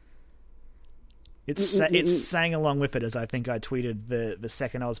 It sang along with it, as I think I tweeted the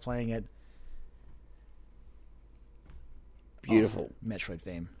second I was playing it. Beautiful. Metroid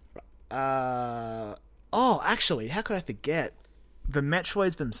theme. Actually, how could I forget? The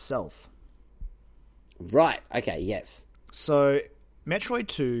Metroids themselves. Right, okay, yes. So, Metroid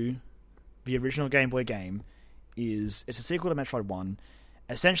 2, the original Game Boy game, it's a sequel to Metroid 1.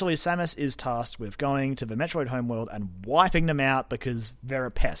 Essentially, Samus is tasked with going to the Metroid homeworld and wiping them out because they're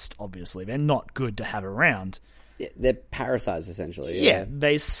a pest, obviously. They're not good to have around. Yeah, they're parasites, essentially. Yeah,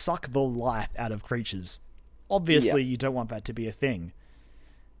 they suck the life out of creatures. Obviously, you don't want that to be a thing.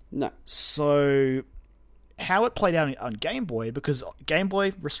 No. So, how it played out on Game Boy, because Game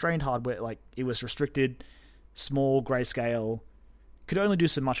Boy restrained hardware, like, it was restricted, small, grayscale, could only do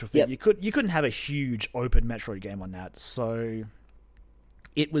so much with it. You couldn't have a huge open Metroid game on that, so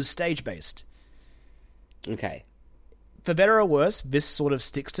it was stage-based. Okay. For better or worse, this sort of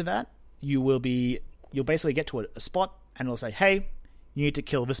sticks to that. You'll basically get to a spot, and it'll say, hey, you need to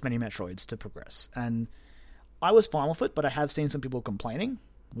kill this many Metroids to progress. And I was fine with it, but I have seen some people complaining,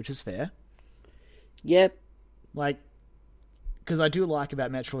 which is fair. Yep. Like, because I do like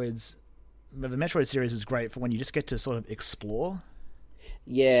about Metroids, the Metroid series is great for when you just get to sort of explore.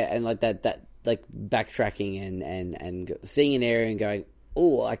 Yeah, and like that like backtracking and seeing an area and going,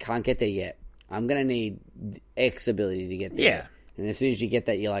 oh, I can't get there yet. I'm going to need X ability to get there. Yeah. And as soon as you get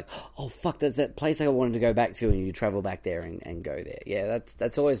that, you're like, oh, fuck, that's that place I wanted to go back to, and you travel back there and go there. Yeah,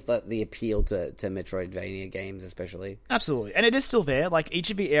 that's always the appeal to Metroidvania games, especially. Absolutely. And it is still there. Like,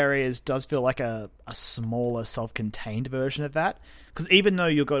 each of the areas does feel like a smaller, self-contained version of that. Because even though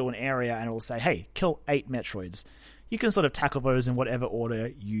you'll go to an area and it will say, hey, kill 8 Metroids, you can sort of tackle those in whatever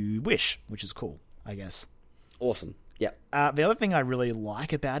order you wish, which is cool, I guess. Awesome. Yeah. The other thing I really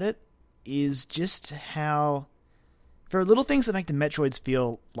like about it is just how there are little things that make the Metroids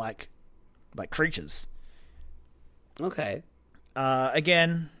feel like creatures. Okay.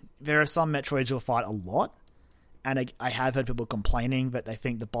 Again, there are some Metroids you'll fight a lot, and I have heard people complaining that they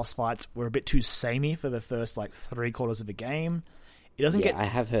think the boss fights were a bit too samey for the first, 3/4 of the game. It doesn't I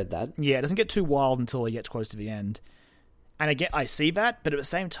have heard that. Yeah, it doesn't get too wild until you get close to the end. And I see that, but at the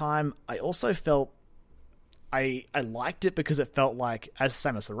same time, I also felt I liked it because it felt like, as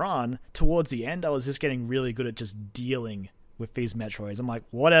Samus Aran, towards the end, I was just getting really good at just dealing with these Metroids. I'm like,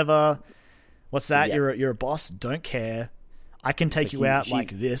 whatever. What's that? Yep. You're a boss? Don't care. I can take you out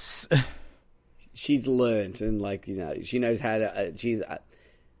like this. She's learned, and she knows how to. She's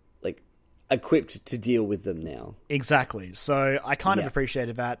equipped to deal with them now. Exactly. So I kind of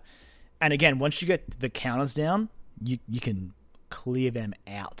appreciated that. And again, once you get the counters down, you can clear them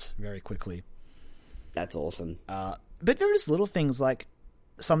out very quickly. That's awesome. But there are just little things like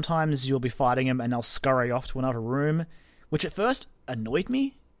sometimes you'll be fighting them and they'll scurry off to another room, which at first annoyed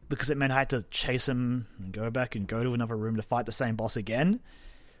me because it meant I had to chase them and go back and go to another room to fight the same boss again.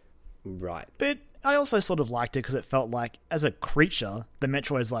 Right. But I also sort of liked it because it felt like, as a creature, the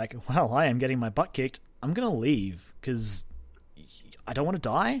Metroid's like, well, I am getting my butt kicked. I'm going to leave because I don't want to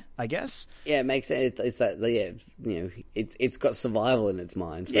die, I guess. Yeah, it makes sense. It's that, it's got survival in its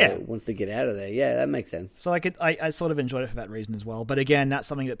mind, so it wants to get out of there. Yeah, that makes sense. So I sort of enjoyed it for that reason as well. But again, that's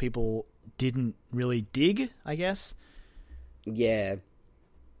something that people didn't really dig, I guess. Yeah.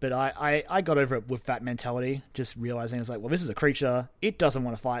 But I got over it with that mentality, just realizing it's like, well, this is a creature. It doesn't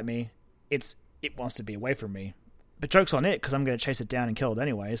want to fight me. It wants to be away from me. But joke's on it, because I'm going to chase it down and kill it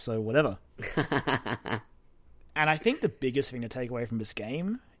anyway, so whatever. And I think the biggest thing to take away from this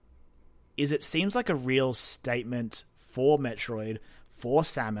game is it seems like a real statement for Metroid, for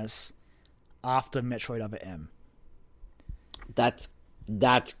Samus, after Metroid Other M. That's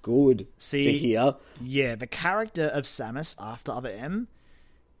good to hear. Yeah, the character of Samus after Other M,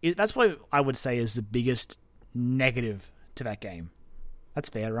 that's what I would say is the biggest negative to that game. That's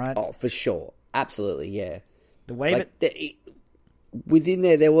fair, right? Oh, for sure. Absolutely, yeah. The way within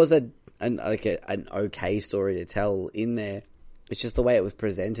there was an okay story to tell in there. It's just the way it was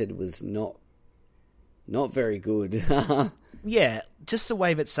presented was not very good. Yeah, just the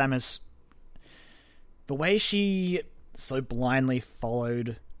way that Samus, the way she so blindly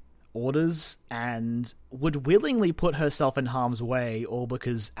followed orders and would willingly put herself in harm's way, all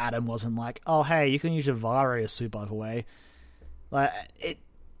because Adam wasn't like, oh, hey, you can use your Varia suit, by the way. Like,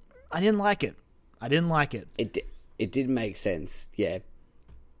 I didn't like it. It did make sense, yeah.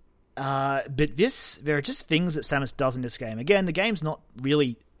 But there are just things that Samus does in this game. Again, the game's not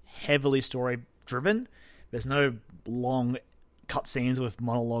really heavily story-driven. There's no long cutscenes with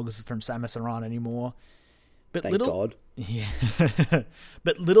monologues from Samus Aran anymore. But Thank God. Yeah.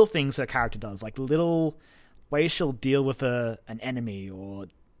 But little things her character does, like little ways she'll deal with an enemy, or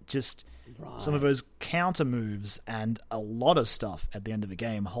just some of those counter moves, and a lot of stuff at the end of the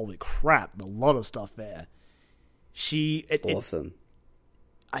game. Holy crap, a lot of stuff there. Awesome.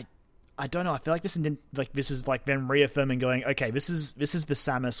 I don't know. I feel like this is like them reaffirming, going, okay, this is the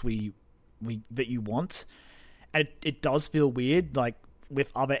Samus we that you want, and it does feel weird, like with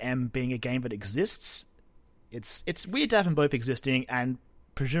Other M being a game that exists. It's weird to have them both existing, and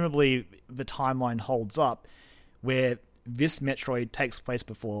presumably the timeline holds up, where this Metroid takes place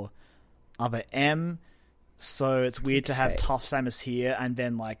before Other M, so it's weird to have tough Samus here and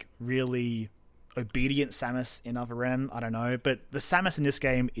then like really obedient Samus in Other M. I don't know, but the Samus in this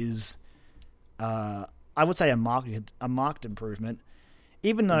game is, I would say, a marked improvement.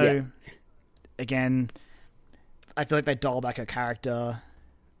 Even though, again, I feel like they dial back her character.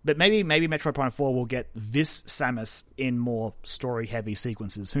 But maybe Metroid Prime 4 will get this Samus in more story-heavy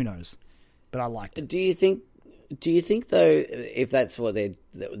sequences. Who knows? But I liked it. Do you think though, if that's what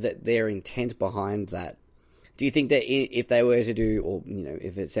their intent behind that, do you think that if they were to do, or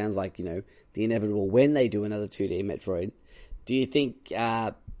if it sounds like the inevitable when they do another 2D Metroid, do you think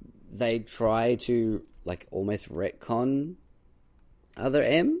they try to like almost retcon Other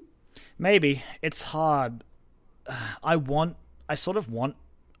M? Maybe. It's hard. I sort of want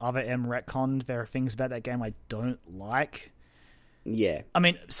Other M retconned. There are things about that game I don't like. Yeah. I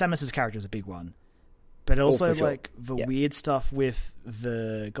mean, Samus's character is a big one. But also, sure. like, the weird stuff with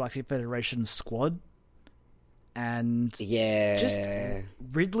the Galactic Federation squad. And just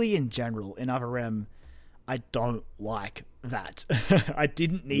Ridley in general in Other M, I don't like that. I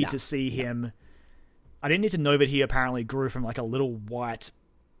didn't need to see him. I didn't need to know that he apparently grew from like a little white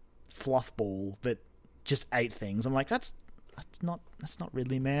fluff ball that just ate things. I'm like, that's not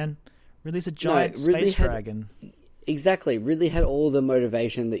Ridley, man. Ridley's a giant space dragon. Exactly. Ridley had all the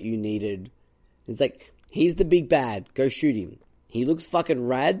motivation that you needed. It's like, he's the big bad. Go shoot him. He looks fucking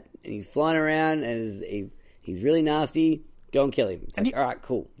rad, and he's flying around, and he's really nasty. Go and kill him. It's like, all right,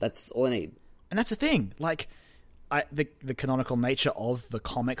 cool. That's all I need. And that's the thing. Like, the canonical nature of the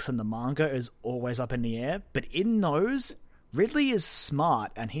comics and the manga is always up in the air, but in those, Ridley is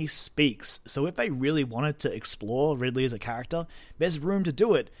smart and he speaks. So if they really wanted to explore Ridley as a character, there's room to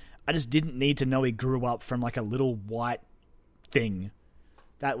do it. I just didn't need to know he grew up from like a little white thing.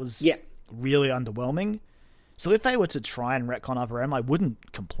 That was really underwhelming. So if they were to try and retcon Other M, I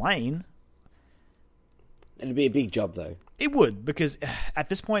wouldn't complain. It'd be a big job, though. It would, because at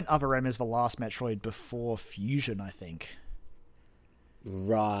this point, Other M is the last Metroid before Fusion, I think.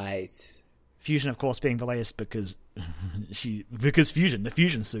 Right. Fusion, of course, being the latest because Fusion, the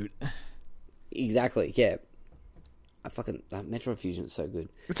Fusion suit. Exactly, yeah. That Metroid Fusion is so good.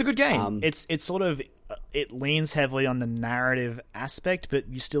 It's a good game. It's sort of, it leans heavily on the narrative aspect, but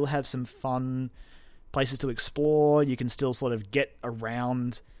you still have some fun places to explore. You can still sort of get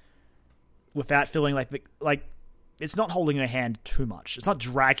around without feeling like it's not holding your hand too much. It's not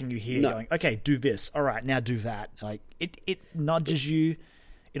dragging you here going, okay, do this. All right, now do that. Like it nudges you.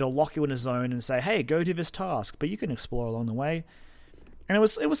 It'll lock you in a zone and say, hey, go do this task, but you can explore along the way. And it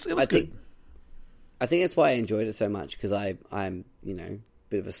was good. I think that's why I enjoyed it so much, because I'm a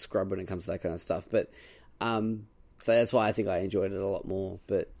bit of a scrub when it comes to that kind of stuff. But so that's why I think I enjoyed it a lot more.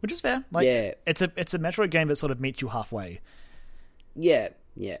 But which is fair. Like, it's a Metroid game that sort of meets you halfway. Yeah.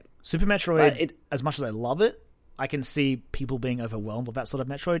 Super Metroid, as much as I love it, I can see people being overwhelmed with that sort of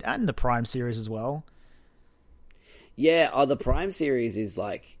Metroid, and the Prime series as well. Yeah, the Prime series is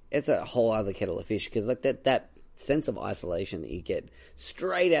like, it's a whole other kettle of fish, because like that sense of isolation that you get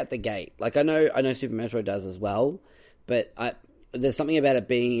straight out the gate. Like I know Super Metroid does as well, but there's something about it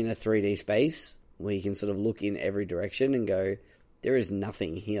being in a 3D space where you can sort of look in every direction and go, there is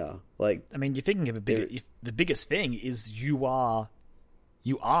nothing here. Like, I mean, you're thinking of the biggest thing is you are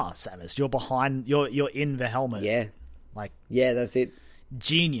Samus. You're behind. You're in the helmet. Yeah. Like. Yeah, that's it.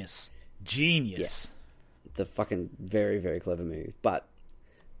 Genius. Yeah. It's a fucking very, very clever move. But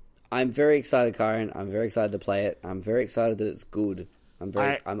I'm very excited, Karen. I'm very excited to play it. I'm very excited that it's good. I'm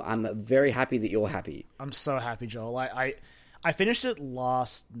very happy that you're happy. I'm so happy, Joel. I finished it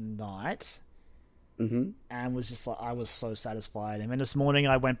last night, and was just like, I was so satisfied. And then this morning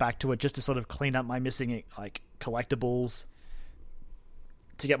I went back to it just to sort of clean up my missing like collectibles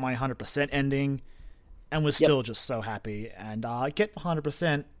to get my 100% ending, and was still just so happy. And I get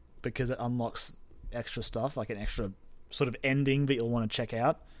 100% because it unlocks extra stuff, like an extra sort of ending that you'll want to check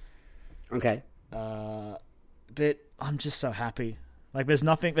out. Okay. But I'm just so happy. Like, there's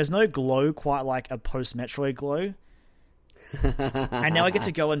no glow quite like a post-Metroid glow. And now I get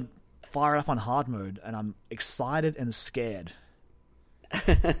to go and fire it up on hard mode, and I'm excited and scared.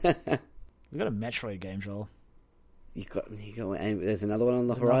 We've got a Metroid game, Joel. You got. And there's another one on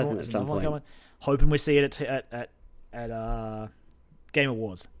the horizon at some point. Hoping we see it at Game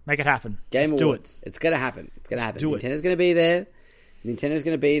Awards. Make it happen. Game Awards. It's gonna happen. It's gonna happen. Nintendo's gonna be there. Nintendo's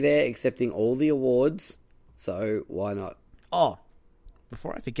gonna be there, accepting all the awards. So why not? Oh,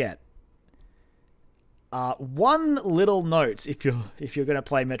 before I forget, one little note: if you're gonna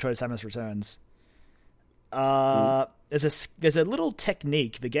play Metroid: Samus Returns, there's a little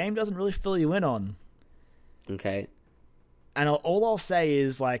technique the game doesn't really fill you in on. Okay. And all I'll say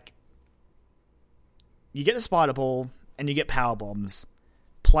is, like, you get a spider ball and you get power bombs.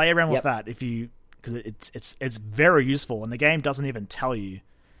 Play around with that because it's very useful, and the game doesn't even tell you.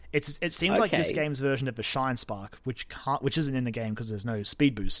 It seems like this game's version of the Shine Spark, which isn't in the game because there's no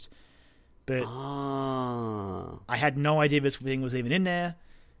speed boost. But I had no idea this thing was even in there,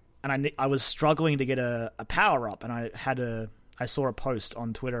 and I was struggling to get a power up, and I saw a post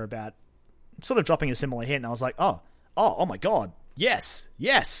on Twitter about sort of dropping a similar hint, and I was like, oh my god, yes,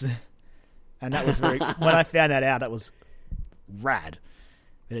 and that was when I found that out, that was rad.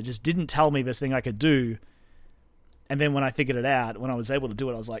 And it just didn't tell me this thing I could do, and then when I figured it out, when I was able to do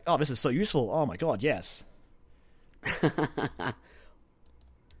it, I was like, oh, this is so useful. Oh my god, yes.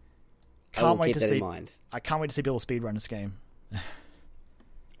 Can't wait to see. I can't wait to see people speedrun this game.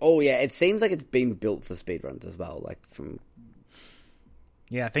 Oh yeah, it seems like it's been built for speedruns as well. Like from.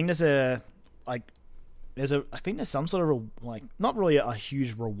 Yeah, I think I think there's some sort of like, not really a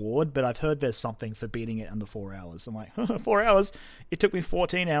huge reward, but I've heard there's something for beating it under 4 hours. I'm like, 4 hours? It took me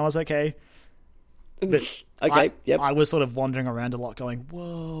 14 hours. Okay. But I was sort of wandering around a lot, going,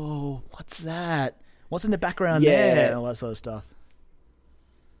 "Whoa, what's that? What's in the background there?" And all that sort of stuff.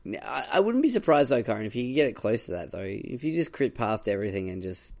 I wouldn't be surprised though, Karen, if you could get it close to that though. If you just crit past everything and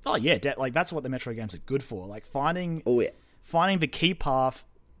just like that's what the Metroid games are good for. Like finding the key path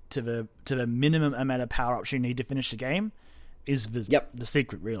to the minimum amount of power ups you need to finish the game is the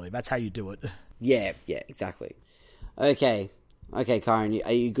secret. Really, that's how you do it. Yeah, exactly. Okay, Karen,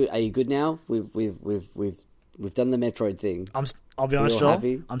 are you good? Are you good now? We've done the Metroid thing. I'll be honest,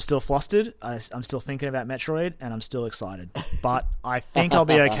 Joel. I'm still flustered. I'm still thinking about Metroid, and I'm still excited. But I think I'll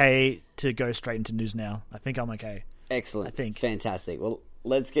be okay to go straight into news now. I think I'm okay. Excellent. I think. Fantastic. Well,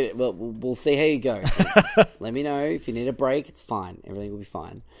 let's get it. Well, we'll see how you go. Let me know if you need a break. It's fine. Everything will be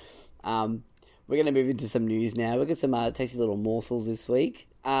fine. We're going to move into some news now. We've got some tasty little morsels this week.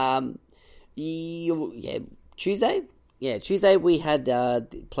 Tuesday. Yeah, Tuesday we had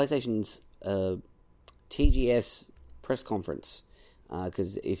PlayStation's TGS press conference.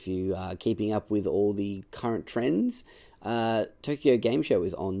 Because if you are keeping up with all the current trends, Tokyo Game Show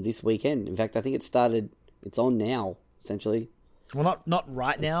is on this weekend. In fact, I think it's on now, essentially. Well, not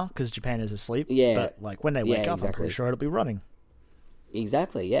right now, because Japan is asleep. Yeah. But like when they wake up, exactly. I'm pretty sure it'll be running.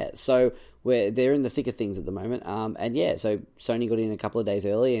 Exactly, yeah. So they're in the thick of things at the moment. So Sony got in a couple of days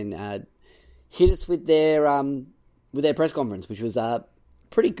early and hit us with their press conference, which was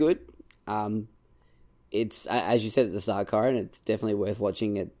pretty good. It's as you said at the start, Karen. It's definitely worth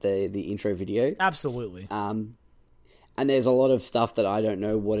watching at the intro video. Absolutely. And there's a lot of stuff that I don't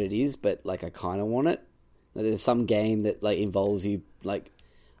know what it is, but like I kind of want it. Like, there's some game that like involves you like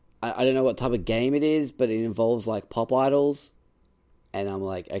I don't know what type of game it is, but it involves like pop idols, and I'm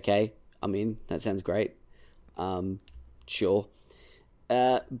like, okay, I'm in. That sounds great. Sure.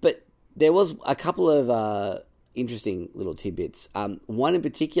 But there was a couple of interesting little tidbits. One in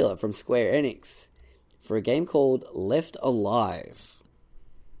particular from Square Enix. For a game called Left Alive.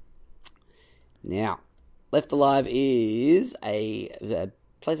 Now, Left Alive is a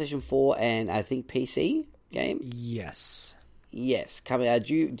PlayStation 4 and I think PC game. Yes, coming out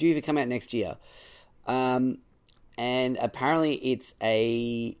due to come out next year. And apparently it's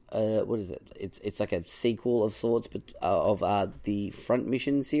a what is it? It's like a sequel of sorts, but of the Front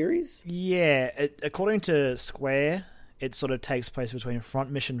Mission series. Yeah, according to Square, it sort of takes place between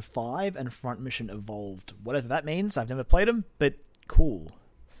Front Mission 5 and Front Mission Evolved. Whatever that means. I've never played them, but cool.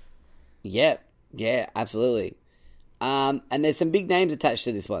 Yeah, absolutely. And there's some big names attached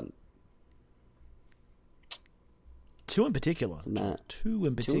to this one. Two in particular.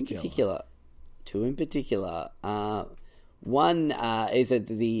 Two in particular. One is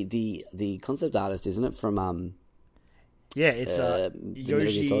the concept artist, isn't it? From yeah, it's the Metal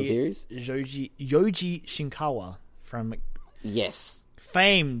Gear Solid series. Yoji Shinkawa from Yes.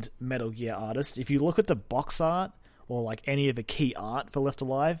 famed Metal Gear artist. If you look at the box art or like any of the key art for Left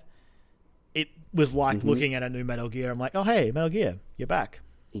Alive, it was like looking at a new Metal Gear. I'm like, oh hey, Metal Gear, you're back.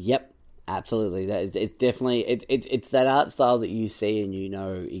 Yep. Absolutely. It's definitely it's that art style that you see and you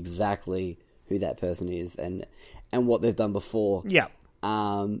know exactly who that person is and what they've done before. Yeah.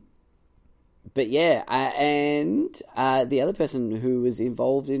 But yeah, and the other person who was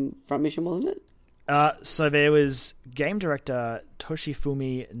involved in Front Mission, wasn't it? So there was game director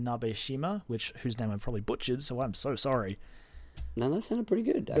Toshifumi Nabeshima, whose name I probably butchered, so I'm so sorry. No, that sounded pretty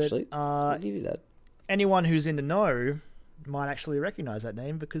good, actually. I'll give you that. Anyone who's in the know might actually recognize that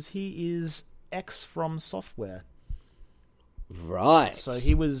name because he is ex From Software. Right. So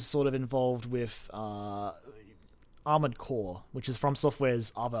he was sort of involved with Armored Core, which is From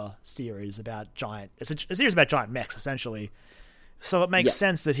Software's other series about giant... It's a series about giant mechs, essentially. So it makes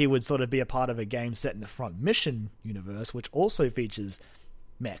sense that he would sort of be a part of a game set in the Front Mission universe, which also features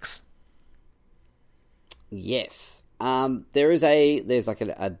mechs. Yes. There's like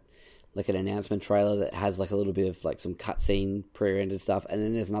an announcement trailer that has like a little bit of like some cutscene pre-rendered stuff, and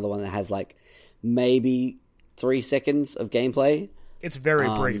then there's another one that has like maybe 3 seconds of gameplay. It's very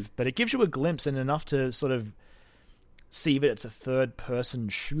brief, but it gives you a glimpse and enough to sort of see that it's a third-person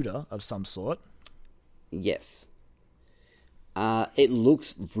shooter of some sort. Yes. It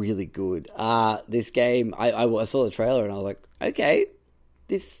looks really good. This game, I saw the trailer and I was like, okay,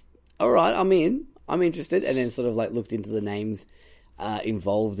 alright, I'm interested. And then sort of like looked into the names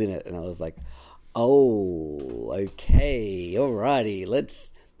involved in it and I was like, oh, okay, alrighty,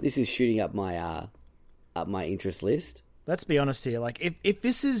 this is shooting up my interest list. Let's be honest here, like, if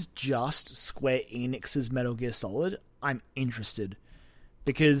this is just Square Enix's Metal Gear Solid, I'm interested.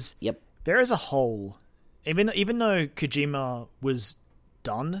 Because there is a hole. Even though Kojima was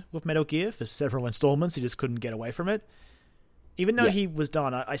done with Metal Gear for several installments, he just couldn't get away from it. Even though he was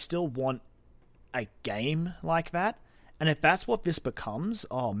done, I still want a game like that. And if that's what this becomes,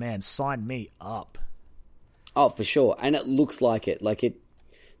 oh man, sign me up. Oh, for sure. And it looks like it.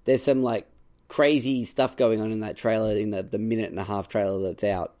 There's some like crazy stuff going on in that trailer, in the minute and a half trailer that's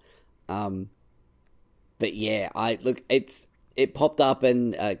out. But yeah, it popped up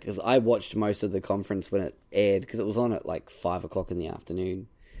and because I watched most of the conference when it aired because it was on at like 5:00 in the afternoon.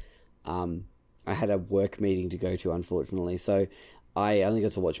 I had a work meeting to go to, unfortunately, so I only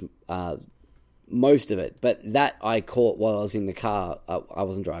got to watch most of it. But that I caught while I was in the car. I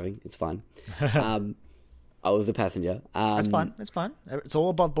wasn't driving; it's fine. I was a passenger. That's fine. It's fine. It's all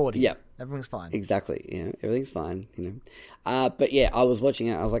above board. Yeah, everything's fine. Exactly. Everything's fine. But yeah, I was watching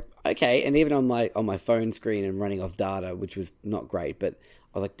it. I was like, okay. And even on my phone screen and running off data, which was not great, but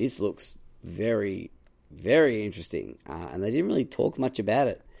I was like, this looks very, very interesting. And they didn't really talk much about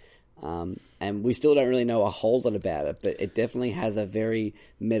it. And we still don't really know a whole lot about it, but it definitely has a very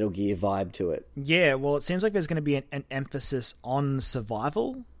Metal Gear vibe to it. Yeah. Well, it seems like there's going to be an emphasis on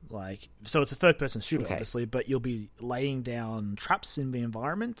survival. So it's a third-person shooter, obviously, but you'll be laying down traps in the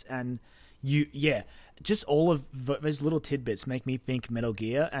environment, and just all of those little tidbits make me think Metal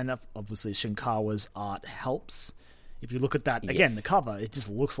Gear, and obviously Shinkawa's art helps. If you look at that, again, the cover, it just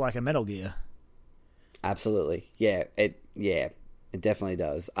looks like a Metal Gear. Absolutely. It definitely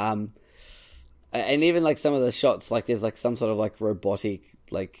does. And even like some of the shots, like there's like some sort of like robotic,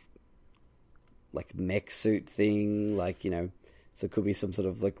 like mech suit thing, so it could be some sort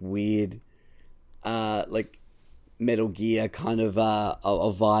of like weird, like Metal Gear kind of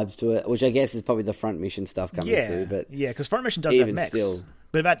vibes to it, which I guess is probably the Front Mission stuff coming through. But because Front Mission does have mechs, still,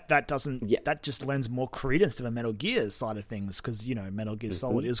 but that doesn't. That just lends more credence to the Metal Gear side of things because Metal Gear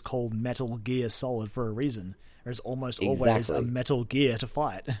Solid is called Metal Gear Solid for a reason. There's almost always a Metal Gear to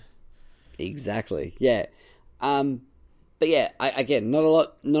fight. Exactly. Yeah. But yeah, again, not a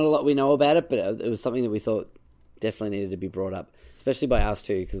lot we know about it, but it was something that we thought definitely needed to be brought up, especially by us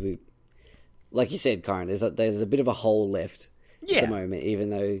too, because we, like you said, Karen, there's a bit of a hole left at the moment,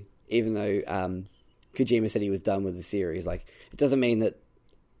 even though Kojima said he was done with the series. Like, it doesn't mean that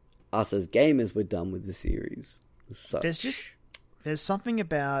us as gamers were done with the series. There's something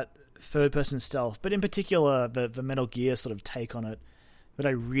about third-person stealth, but in particular the Metal Gear sort of take on it that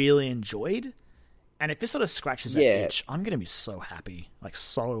I really enjoyed. And if this sort of scratches that itch, I'm going to be so happy. Like,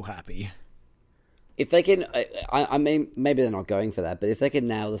 so happy. If they can, I mean, maybe they're not going for that, but if they can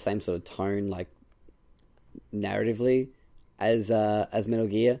nail the same sort of tone, like, narratively as Metal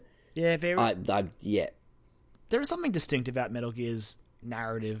Gear, there is something distinct about Metal Gear's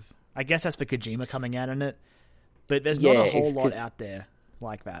narrative I guess that's for Kojima coming out in it. But there's not a whole lot out there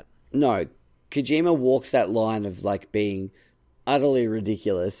like that. No, Kojima walks that line of like being utterly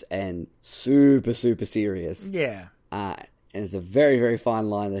ridiculous and super, super serious. Yeah. And it's a very, very fine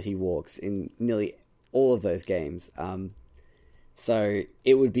line that he walks in nearly all of those games. So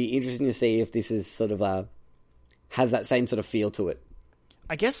it would be interesting to see if this is sort of has that same sort of feel to it.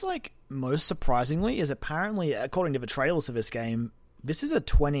 I guess, like, most surprisingly is apparently, according to the trailers of this game, this is a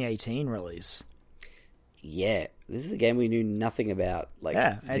 2018 release. Yeah, this is a game we knew nothing about, like,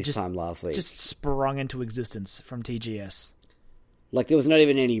 this time last week. Just sprung into existence from TGS. Like, there was not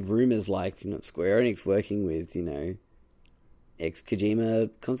even any rumors, like, Square Enix working with, ex-Kojima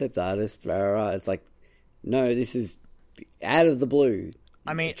concept artist, rah, rah, rah. It's like, no, this is out of the blue.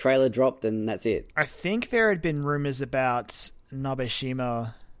 I mean, trailer dropped and that's it. I think there had been rumors about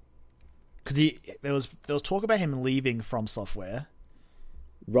Nabeshima, because there was talk about him leaving From Software,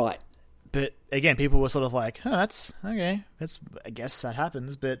 right? But again, people were sort of like, that's okay. I guess that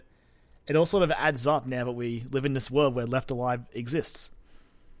happens, but it all sort of adds up now that we live in this world where Left Alive exists.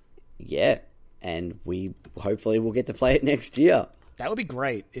 Yeah, and we hopefully will get to play it next year. That would be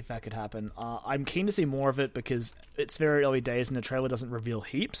great if that could happen. I'm keen to see more of it because it's very early days and the trailer doesn't reveal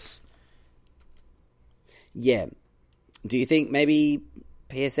heaps. Yeah. Do you think maybe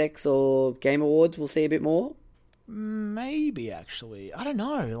PSX or Game Awards will see a bit more? Maybe, actually. I don't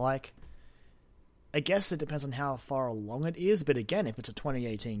know. Like, I guess it depends on how far along it is, but again, if it's a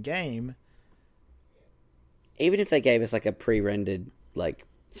 2018 game... Even if they gave us, like, a pre-rendered, like,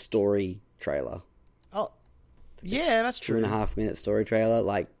 story trailer. Oh, yeah, that's true. 2.5-minute story trailer,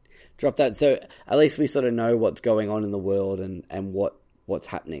 like, drop that. So at least we sort of know what's going on in the world and what's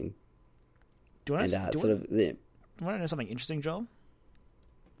happening. Do you want to know something interesting, Joel?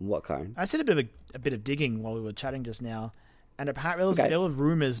 What kind? I did a bit of digging while we were chatting just now, and apparently there were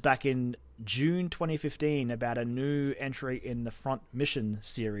rumors back in June 2015 about a new entry in the Front Mission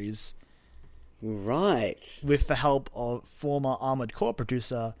series. Right. With the help of former Armored Core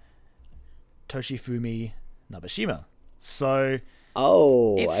producer Toshifumi Nabeshima. So,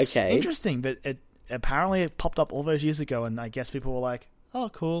 it's interesting, but apparently it popped up all those years ago, and I guess people were like, oh,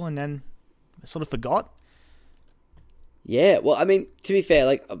 cool, and then sort of forgot. Yeah, well, I mean, to be fair,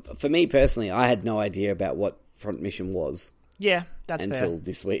 like, for me personally, I had no idea about what Front Mission was. Yeah, that's fair. Until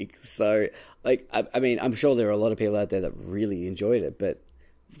this week. So, like, I mean, I'm sure there are a lot of people out there that really enjoyed it, but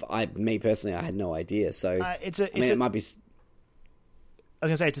me personally, I had no idea. So, it might be... I was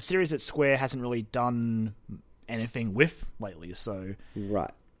going to say, it's a series that Square hasn't really done anything with lately, so...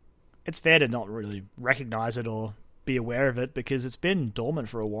 Right. It's fair to not really recognize it or be aware of it, because it's been dormant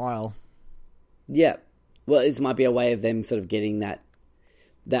for a while. Yeah. Well, this might be a way of them sort of getting that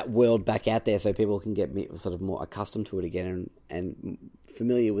world back out there so people can get sort of more accustomed to it again and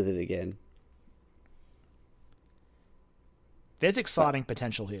familiar with it again. There's exciting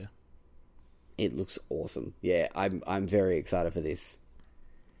potential here. It looks awesome. Yeah, I'm very excited for this.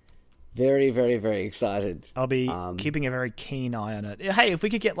 Very, very, very excited. I'll be keeping a very keen eye on it. Hey, if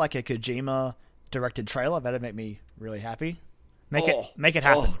we could get like a Kojima directed trailer, that'd make me really happy. Make it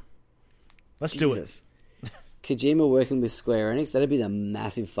happen. Let's do it. Kojima working with Square Enix, that'd be the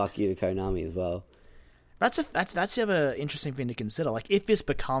massive fuck you to Konami as well. That's the other interesting thing to consider. Like, if this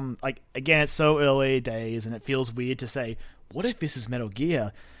become, like, again, it's so early days and it feels weird to say, what if this is Metal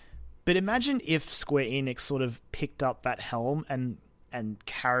Gear? But imagine if Square Enix sort of picked up that helm and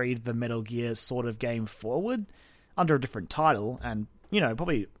carried the Metal Gear sort of game forward under a different title and,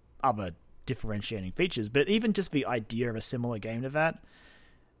 probably other differentiating features, but even just the idea of a similar game to that.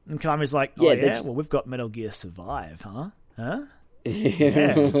 And Konami's like, well, we've got Metal Gear Survive, huh? Yeah.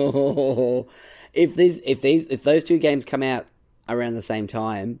 If those two games come out around the same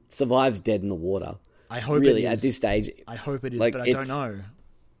time, Survive's dead in the water. I hope really, it is. At this stage. I hope it is, but I don't know.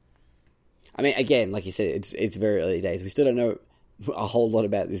 I mean, again, like you said, it's very early days. We still don't know a whole lot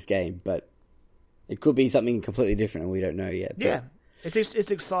about this game, but it could be something completely different and we don't know yet. Yeah.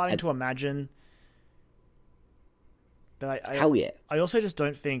 It's exciting to imagine. But hell yeah. I also just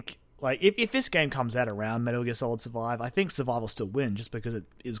don't think, like, if this game comes out around Metal Gear Solid Survive, I think Survive will still win just because it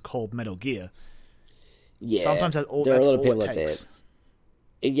is called Metal Gear. Yeah. Sometimes there are a lot of people out there.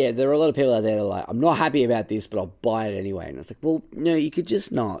 Yeah, there are a lot of people out there that are like, I'm not happy about this, but I'll buy it anyway. And it's like, well, no, you could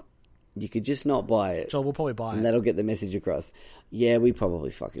just not. You could just not buy it. Joel, we'll probably buy it. And that'll get the message across. Yeah, we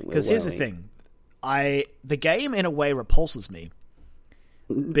probably fucking will. Because here's the thing. The game, in a way, repulses me.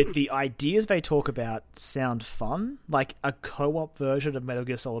 But the ideas they talk about sound fun. Like, a co-op version of Metal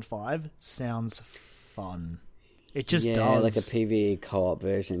Gear Solid 5 sounds fun. It just does. Yeah, like a PvE co-op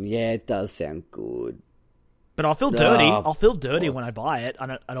version. Yeah, it does sound good. But I'll feel dirty. I'll feel dirty when I buy it,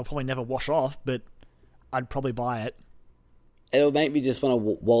 and I'll probably never wash off, but I'd probably buy it. It'll make me just want to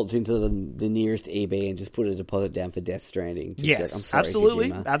waltz into the nearest eBay and just put a deposit down for Death Stranding. Just yes, I'm sorry,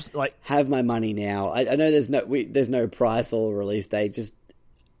 absolutely. Kojima. Have my money now. I know there's no price or release date. Just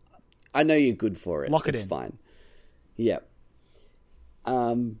I know you're good for it. Lock it in. It's fine. Yep.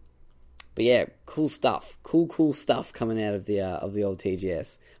 But yeah, cool stuff. Cool stuff coming out of the old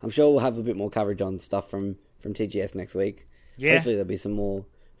TGS. I'm sure we'll have a bit more coverage on stuff from TGS next week. Yeah. Hopefully there'll be some more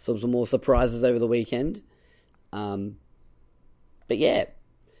surprises over the weekend. But yeah,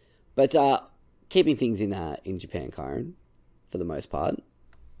 keeping things in Japan, Kyron, for the most part.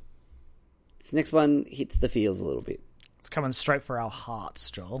 This next one hits the feels a little bit. It's coming straight for our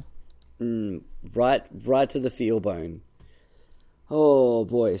hearts, Joel. Right to the feel bone. Oh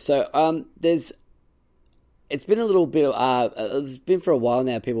boy! So it's been a little bit. It's been for a while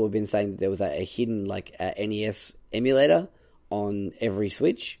now. People have been saying that there was a hidden NES emulator on every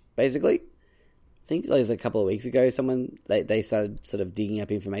Switch. Basically, I think it was a couple of weeks ago. They started sort of digging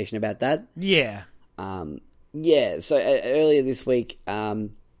up information about that. Yeah. Yeah. So earlier this week,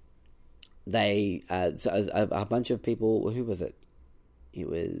 they a bunch of people. Who was it? It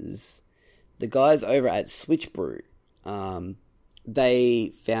was the guys over at Switch Brew.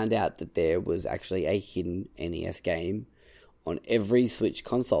 They found out that there was actually a hidden NES game on every Switch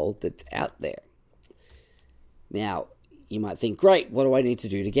console that's out there. Now, you might think, great, what do I need to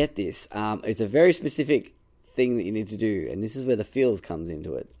do to get this? It's a very specific thing that you need to do, and this is where the feels comes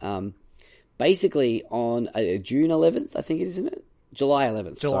into it. Basically, on June 11th, I think it is, isn't it? July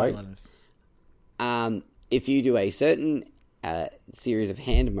 11th, July sorry. 11th. If you do a certain series of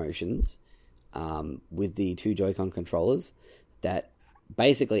hand motions with the two Joy-Con controllers, that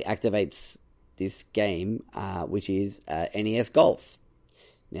basically activates this game, which is NES Golf.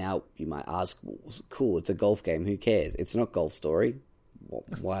 Now, you might ask, well, cool, it's a golf game, who cares? It's not Golf Story.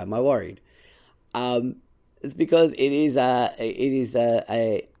 Why am I worried? It's because it is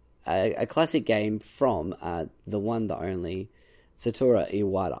a classic game from the one, the only, Satoru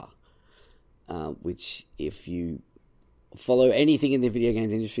Iwata, which, if you follow anything in the video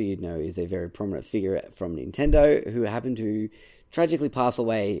games industry, you'd know is a very prominent figure from Nintendo who happened to tragically pass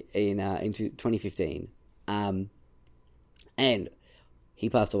away into 2015. And he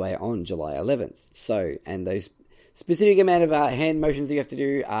passed away on July 11th. So, and those specific amount of hand motions that you have to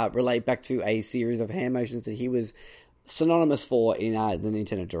do relate back to a series of hand motions that he was synonymous for in the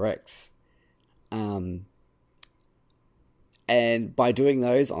Nintendo Directs. And by doing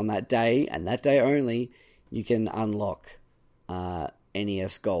those on that day, and that day only, you can unlock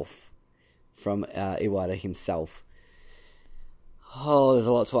NES Golf from Iwata himself. Oh, there's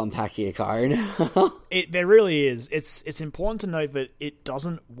a lot to unpack here, Kyron. There really is. It's important to note that it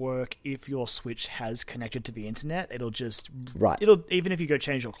doesn't work if your Switch has connected to the internet. It'll just... Right. Even if you go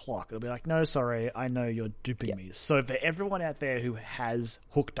change your clock, it'll be like, no, sorry, I know you're duping me. So for everyone out there who has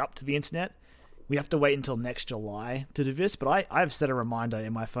hooked up to the internet, we have to wait until next July to do this, but I've set a reminder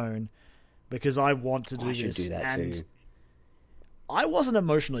in my phone because I want to do this. I should do that too. I wasn't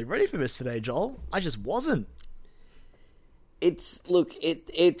emotionally ready for this today, Joel. I just wasn't. It's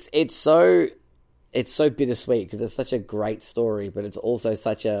so bittersweet because it's such a great story, but it's also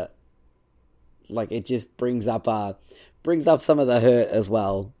such a it just brings up some of the hurt as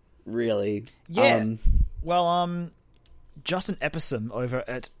well. Really, yeah. Justin Epperson over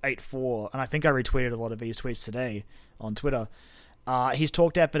at 8.4, and I think I retweeted a lot of these tweets today on Twitter. He's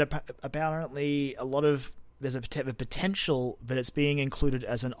talked out that apparently there's a potential that it's being included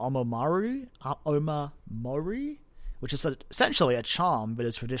as an omamori, which is essentially a charm that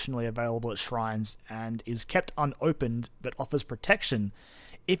is traditionally available at shrines and is kept unopened but offers protection.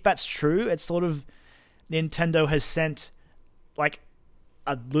 If that's true, it's sort of Nintendo has sent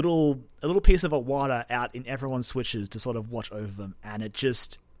a little piece of Iwata out in everyone's Switches to sort of watch over them, and it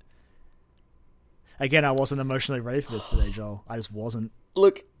just... Again, I wasn't emotionally ready for this today, Joel. I just wasn't.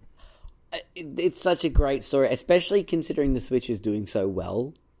 Look, it's such a great story, especially considering the Switch is doing so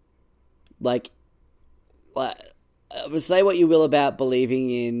well. Say what you will about believing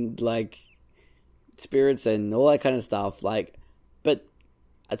in spirits and all that kind of stuff, but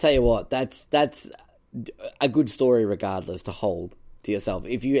I tell you what, that's a good story regardless to hold to yourself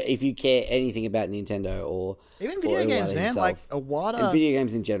if you care anything about Nintendo or even video games, man. Himself, Iwata and video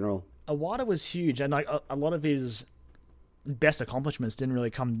games in general. Iwata was huge, and a lot of his best accomplishments didn't really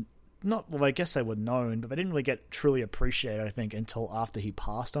come. I guess they were known, but they didn't really get truly appreciated, I think, until after he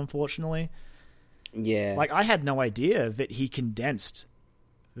passed, unfortunately. Yeah. I had no idea that he condensed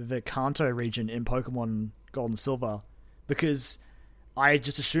the Kanto region in Pokemon Gold and Silver, because I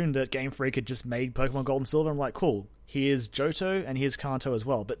just assumed that Game Freak had just made Pokemon Gold and Silver. I'm like, cool, here's Johto and here's Kanto as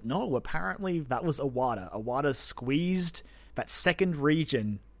well. But no, apparently that was Iwata. Iwata squeezed that second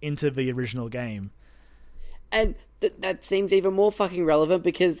region into the original game. And that seems even more fucking relevant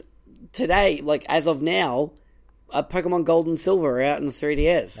because today, like as of now, Pokemon Gold and Silver are out in the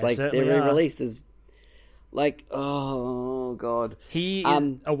 3DS. Like they're re-released as, like, oh god.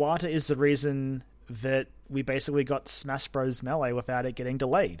 Iwata is the reason that we basically got Smash Bros. Melee without it getting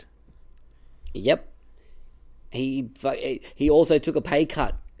delayed. Yep. He also took a pay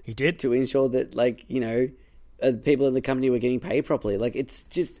cut. He did to ensure that, like, you know, people in the company were getting paid properly. Like, it's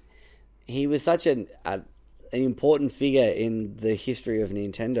just, he was such an important figure in the history of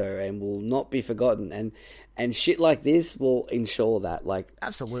Nintendo and will not be forgotten. And shit like this will ensure that. Like,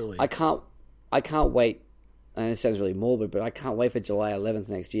 absolutely. I can't wait. And it sounds really morbid, but I can't wait for July 11th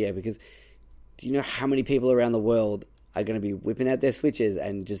next year because do you know how many people around the world are going to be whipping out their Switches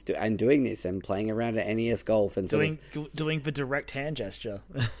and doing this and playing around at NES Golf and doing the direct hand gesture?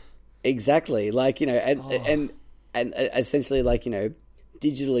 Exactly, like, you know, and essentially, like, you know,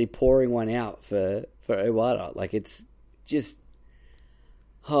 digitally pouring one out for Iwata. Like, it's just,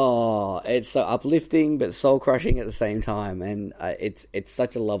 it's so uplifting but soul crushing at the same time, and it's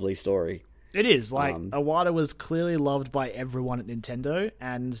such a lovely story. It is. Like, Iwata was clearly loved by everyone at Nintendo,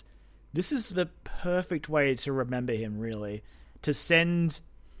 and this is the perfect way to remember him, really. To send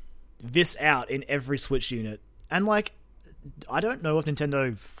this out in every Switch unit. And, like, I don't know if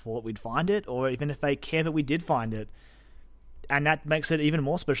Nintendo thought we'd find it, or even if they care that we did find it. And that makes it even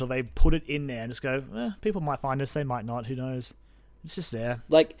more special. They put it in there and just go, people might find this, they might not, who knows. It's just there.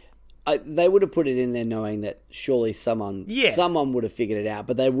 Like, they would have put it in there knowing that surely someone would have figured it out,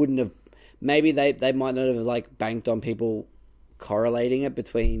 but they wouldn't have. Maybe they might not have, like, banked on people correlating it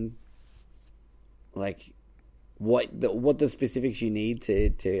between, like, what the specifics you need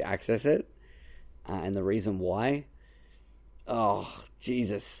to access it, and the reason why. Oh,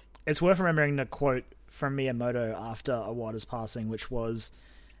 Jesus. It's worth remembering the quote from Miyamoto after Iwata's passing, which was,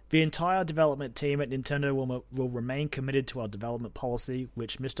 "The entire development team at Nintendo will remain committed to our development policy,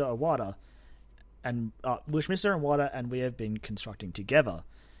 which Mr. Iwata and we have been constructing together,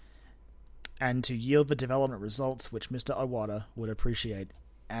 and to yield the development results which Mr. Iwata would appreciate."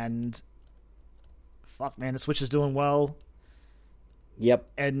 And fuck, man, the Switch is doing well. Yep.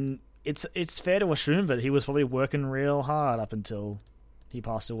 And it's fair to assume that he was probably working real hard up until he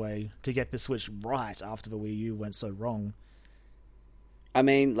passed away to get the Switch right after the Wii U went so wrong. I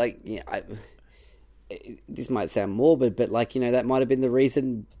mean, like, yeah, this might sound morbid, but, like, you know, that might have been the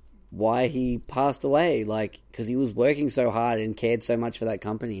reason why he passed away. Like, because he was working so hard and cared so much for that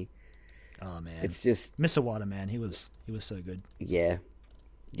company. Oh man, it's just Miss Iwata, man. He was so good. Yeah.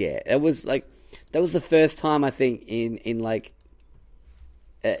 It was like that was the first time I think in like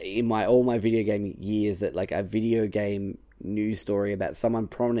in all my video game years that, like, a video game news story about someone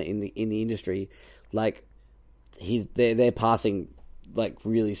prominent in the industry, like, their passing, like,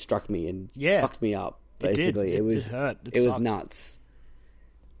 really struck me and fucked me up. Basically, it hurt. It was nuts.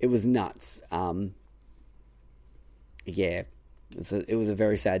 It was nuts. It was a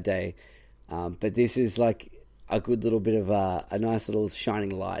very sad day. But this is, like, a good little bit of a nice little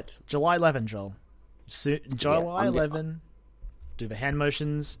shining light. July 11, Joel. July 11. Do the hand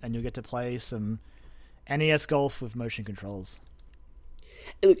motions, and you'll get to play some NES Golf with motion controls.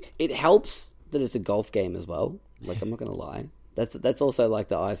 Look, it helps that it's a golf game as well. Like, I'm not going to lie. That's also, like,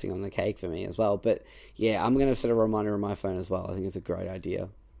 the icing on the cake for me as well. But, yeah, I'm going to set a reminder on my phone as well. I think it's a great idea.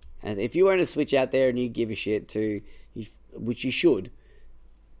 And if you own a Switch out there and you give a shit which you should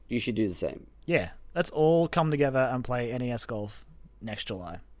do the same. Yeah, let's all come together and play NES Golf next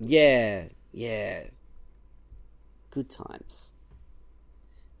July. Yeah. Good times.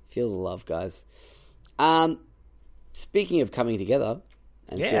 Feel the love, guys. Speaking of coming together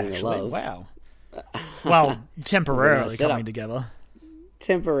and feeling the love. Wow. Well, temporarily coming together.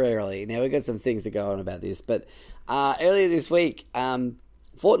 Temporarily. Now, we've got some things to go on about this. But earlier this week,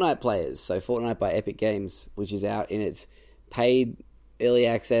 Fortnite players, so Fortnite by Epic Games, which is out in its paid early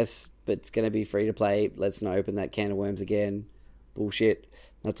access, but it's going to be free to play. Let's not open that can of worms again. Bullshit.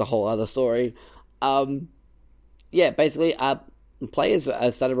 That's a whole other story. Basically, players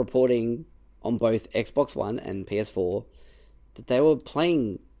started reporting on both Xbox One and PS4 that they were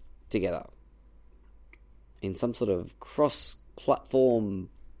playing together in some sort of cross-platform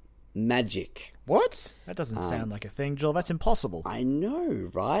magic. What? That doesn't sound like a thing, Joel. That's impossible. I know,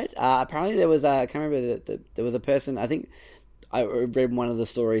 right? Apparently there was I can't remember, there was a person, I think I read one of the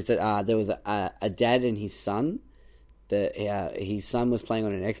stories that there was a dad and his son. His son was playing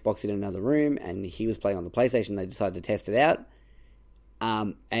on an Xbox in another room, and he was playing on the PlayStation. They decided to test it out,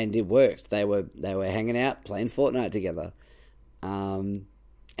 And it worked. They were hanging out, playing Fortnite together. And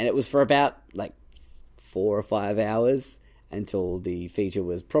it was for about, 4 or 5 hours until the feature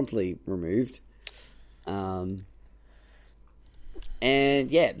was promptly removed. And,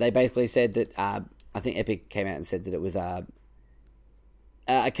 yeah, they basically said that, I think Epic came out and said that it was a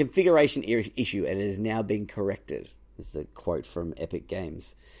configuration issue, and it has now been corrected. This is a quote from Epic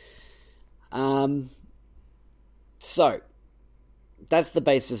Games. So, that's the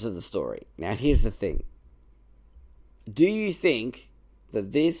basis of the story. Now, here's the thing. Do you think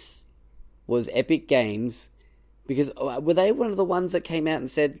that this was Epic Games? Because were they one of the ones that came out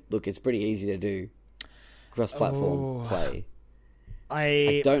and said, look, it's pretty easy to do cross-platform play?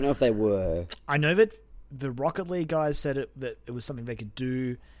 I don't know if they were. I know that the Rocket League guys said that it was something they could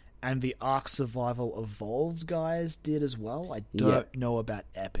do, and the Ark Survival Evolved guys did as well. I don't know about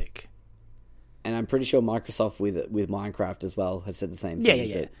Epic. And I'm pretty sure Microsoft with Minecraft as well has said the same thing.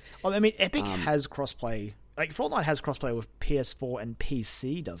 Yeah. I mean, Epic has crossplay. Like, Fortnite has crossplay with PS4 and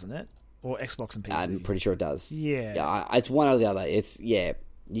PC, doesn't it? Or Xbox and PC. I'm pretty sure it does. Yeah. It's one or the other.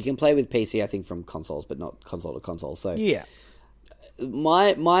 You can play with PC, I think, from consoles, but not console to console. So yeah.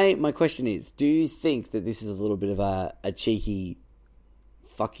 My question is, do you think that this is a little bit of a cheeky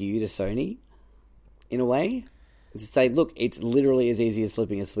fuck you to Sony, in a way? To say, look, it's literally as easy as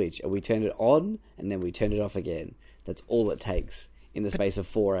flipping a switch, and we turned it on, and then we turned it off again. That's all it takes in the space of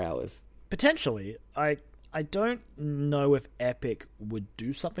 4 hours. Potentially. I don't know if Epic would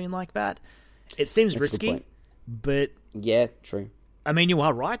do something like that. It seems risky, but... Yeah, true. I mean, you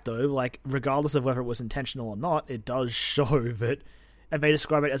are right, though. Like, regardless of whether it was intentional or not, it does show that... And they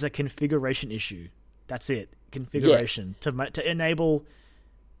describe it as a configuration issue. That's it. Configuration. Yeah. To enable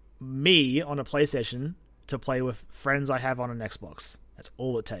me on a PlayStation to play with friends I have on an Xbox. That's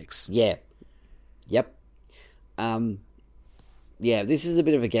all it takes. Yeah. Yep. Yeah, this is a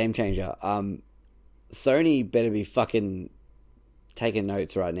bit of a game changer. Sony better be fucking taking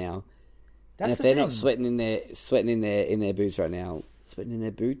notes right now. And if they're not sweating in their boots right now, sweating in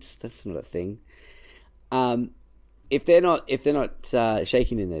their boots, that's not a thing. If they're not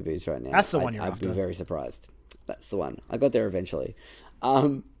shaking in their boots right now, that's the one you're I'd after. be very surprised. That's the one. I got there eventually.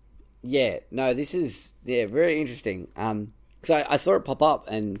 Yeah, no, this is very interesting. So I saw it pop up,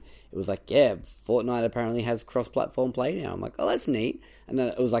 and it was like, yeah, Fortnite apparently has cross-platform play now. I'm like, oh, that's neat. And then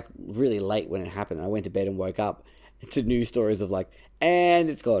it was like really late when it happened. I went to bed and woke up to news stories of like, and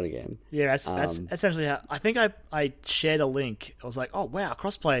it's gone again. Yeah, that's essentially how. I think I shared a link. I was like, oh wow,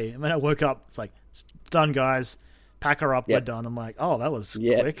 crossplay. And then I woke up. It's like, it's done, guys. Pack her up. Yep. We're done. I'm like, oh, that was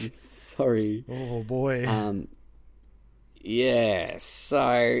quick. Sorry. Oh boy. Yeah.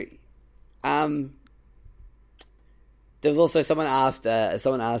 So, there was also someone asked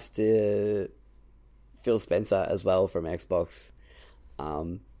Phil Spencer as well from Xbox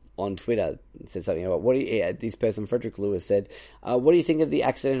on Twitter. Said something about this person, Frederick Lewis, said, what do you think of the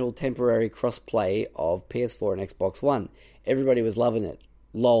accidental temporary cross-play of PS4 and Xbox One? Everybody was loving it.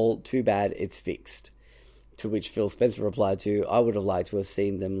 Lol, too bad it's fixed. To which Phil Spencer replied to, I would have liked to have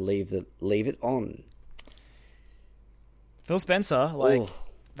seen them leave it on. Phil Spencer,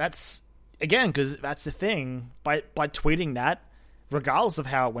 that's... Again, because that's the thing. By tweeting that, regardless of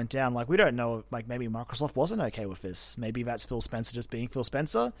how it went down, like, we don't know, like, maybe Microsoft wasn't okay with this. Maybe that's Phil Spencer just being Phil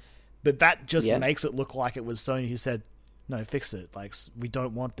Spencer. But that just makes it look like it was Sony who said, no, fix it. Like, we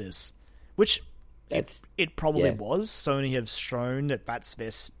don't want this. Which it probably was. Sony have shown that that's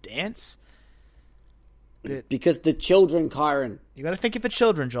their stance. But because the children, Kyron. You got to think of the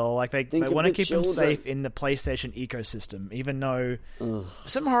children, Joel. Like, they want to keep them safe in the PlayStation ecosystem, even though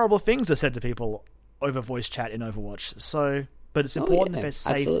some horrible things are said to people over voice chat in Overwatch. So, but it's important that they're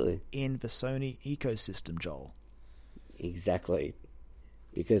safe in the Sony ecosystem, Joel. Exactly.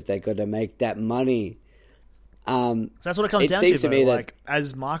 Because they got to make that money. So that's what it comes down to me, like,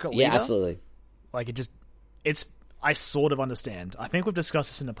 as market leader. Yeah, absolutely. Like, I sort of understand. I think we've discussed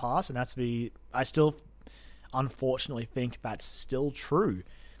this in the past, and I still unfortunately think that's still true.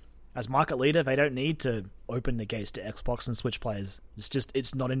 As market leader, they don't need to open the gates to Xbox and Switch players.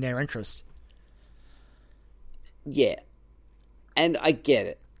 It's not in their interest. Yeah. And I get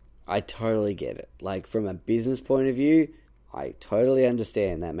it. I totally get it. Like, from a business point of view, I totally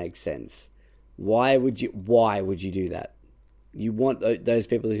understand. That makes sense. Why would you do that? You want those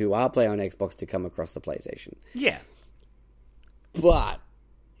people who are playing on Xbox to come across the PlayStation. Yeah. But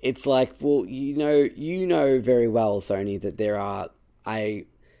it's like, well, you know very well, Sony, that there are a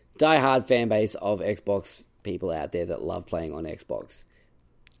diehard fan base of Xbox people out there that love playing on Xbox.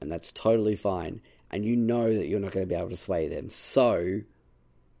 And that's totally fine. And you know that you're not going to be able to sway them. So,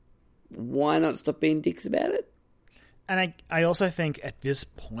 why not stop being dicks about it? And I also think at this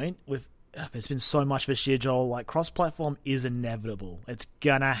point, with there's been so much this year, Joel, like cross-platform is inevitable. It's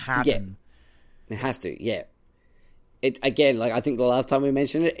gonna happen. Yeah. It has to, yeah. It again, like I think the last time we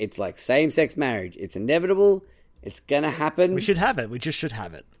mentioned it, it's like same-sex marriage. It's inevitable. It's gonna happen. We should have it. We just should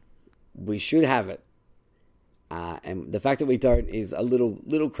have it. We should have it. And the fact that we don't is a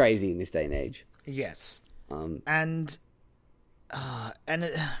little crazy in this day and age. Yes. And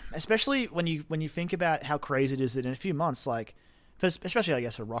especially when you think about how crazy it is that in a few months, like, especially I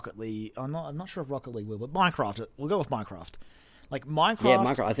guess for Rocket League, I'm not sure if Rocket League will, but Minecraft, we'll go with Minecraft. Like Minecraft, yeah,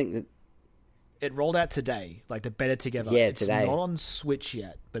 Minecraft. I think that it rolled out today, like the beta together. Yeah, it's today. Not on Switch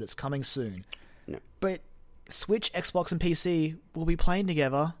yet, but it's coming soon. No. But Switch, Xbox, and PC will be playing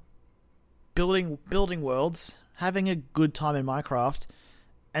together, building worlds, having a good time in Minecraft,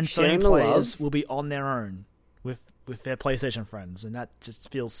 and Sharing Sony the players love. will be on their own with their PlayStation friends, and that just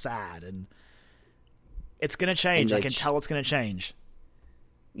feels sad. And it's going to change. I can tell it's going to change.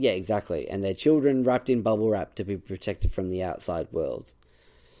 Yeah, exactly. And their children wrapped in bubble wrap to be protected from the outside world.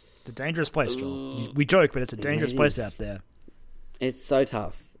 It's a dangerous place, Joel. We joke, but it's a dangerous place out there. It's so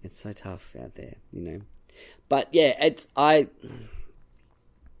tough. It's so tough out there, you know. But yeah, I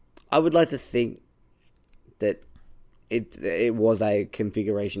would like to think that it was a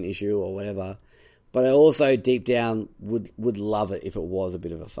configuration issue or whatever. But I also deep down would love it if it was a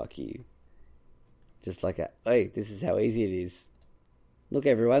bit of a fuck you. Just like hey, this is how easy it is. Look,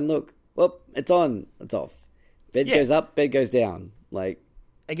 everyone, look. Well, it's on, it's off. Bed goes up, bed goes down. Like,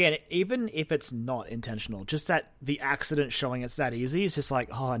 again, even if it's not intentional, just that the accident showing it's that easy, it's just like,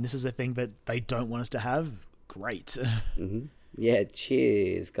 oh, and this is a thing that they don't want us to have. Great. Mm-hmm. Yeah,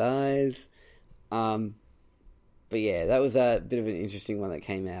 cheers, guys. But yeah, that was a bit of an interesting one that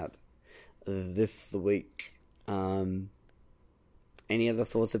came out this week. Any other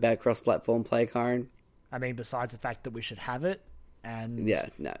thoughts about cross-platform play, Karen? I mean, besides the fact that we should have it, and yeah,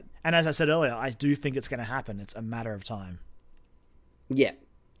 no. And as I said earlier, I do think it's going to happen. It's a matter of time. Yeah.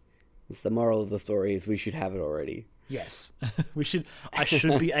 It's the moral of the story is we should have it already. Yes. I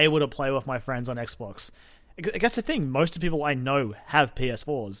should be able to play with my friends on Xbox. I guess the thing, most of the people I know have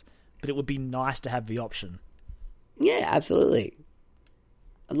PS4s, but it would be nice to have the option. Yeah, absolutely.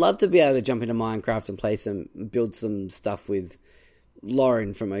 I'd love to be able to jump into Minecraft and build some stuff with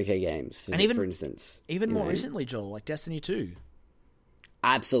Lauren from OK Games, for instance. Even more recently, Joel, like Destiny 2.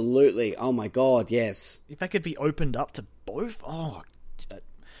 Absolutely. Oh my god, yes. If that could be opened up to both,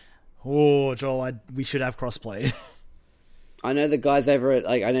 Joel, we should have crossplay. I know the guys over at,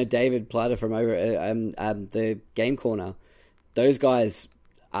 like, I know David Platter from over at the Game Corner. Those guys,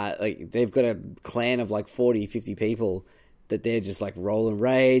 like, they've got a clan of like 40, 50 people that they're just like rolling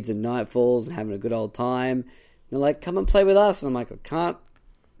raids and nightfalls and having a good old time. And they're like, come and play with us. And I'm like, I can't.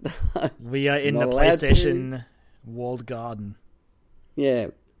 We are in the PlayStation walled garden. Yeah,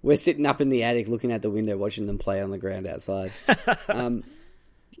 we're sitting up in the attic looking out the window watching them play on the ground outside.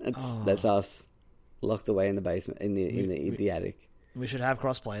 That's us, locked away in the basement, in the attic. We should have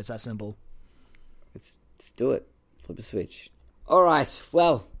crossplay, it's that simple. Let's do it. Flip a switch. Alright,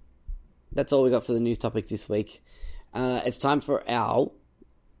 well, that's all we got for the news topics this week. It's time for our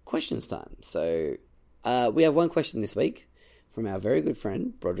questions time. So, we have one question this week from our very good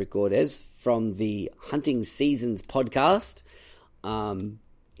friend, Broderick Gordez, from the Hunting Seasons podcast.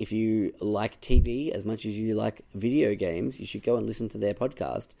 If you like TV as much as you like video games, you should go and listen to their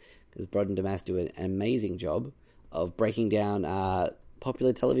podcast, because Brod and Damas do an amazing job of breaking down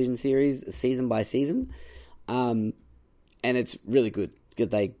popular television series season by season. And it's really good, because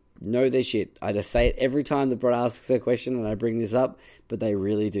they know their shit. I just say it every time that Brod asks a question and I bring this up, but they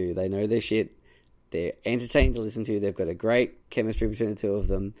really do. They know their shit. They're entertaining to listen to. They've got a great chemistry between the two of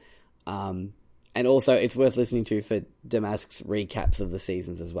them. And also, it's worth listening to for Damask's recaps of the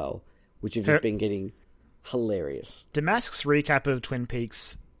seasons as well, which have just been getting hilarious. Damask's recap of Twin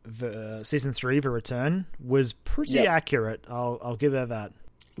Peaks Season 3, The Return, was pretty accurate. I'll give her that.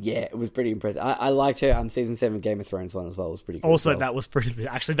 Yeah, it was pretty impressive. I liked her Season 7 Game of Thrones one as well. It was pretty good. Also, that was pretty good.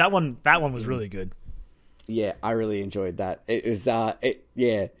 Actually, that one was really good. Yeah, I really enjoyed that. It was,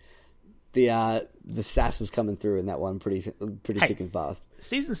 the sass was coming through in that one pretty thick and fast.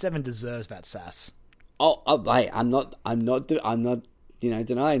 Season 7 deserves that sass. Hey, I'm not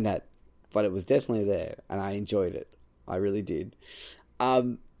denying that, but it was definitely there, and I enjoyed it. I really did.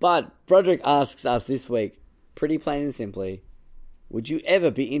 But Broderick asks us this week, pretty plain and simply, would you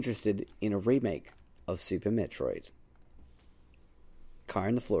ever be interested in a remake of Super Metroid?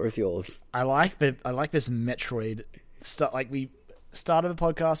 Karen, the floor is yours. I like this Metroid. Start of a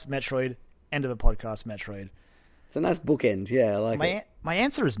podcast, Metroid. End of a podcast, Metroid. It's a nice bookend. Yeah, I like it. My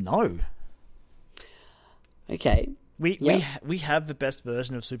answer is no. Okay. We have the best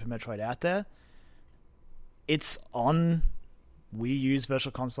version of Super Metroid out there. It's on Wii U's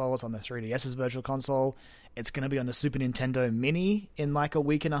Virtual Console. It's on the 3DS's Virtual Console. It's going to be on the Super Nintendo Mini in like a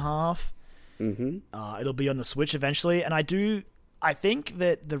week and a half. Mm-hmm. It'll be on the Switch eventually. And I think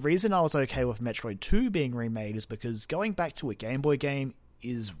that the reason I was okay with Metroid 2 being remade is because going back to a Game Boy game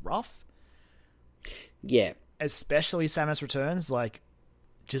is rough. Yeah. Especially Samus Returns, like,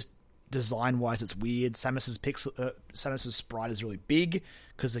 just design-wise, it's weird. Samus's sprite is really big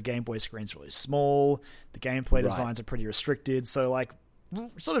because the Game Boy screen's really small. The gameplay designs are pretty restricted. So, like,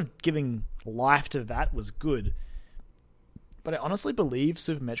 sort of giving life to that was good. But I honestly believe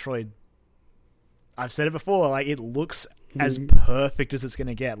Super Metroid, I've said it before, like, it looks as perfect as it's going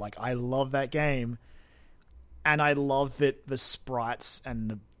to get. Like, I love that game. And I love that the sprites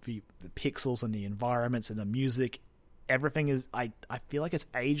and the pixels and the environments and the music, everything is, I feel like it's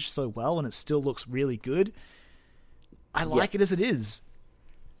aged so well and it still looks really good. I like it as it is.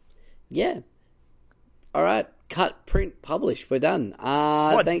 Yeah. All right. Cut, print, publish. We're done.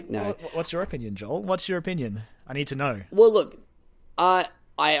 What's your opinion, Joel? What's your opinion? I need to know. Well, look, I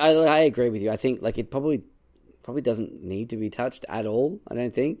agree with you. I think like it probably doesn't need to be touched at all. I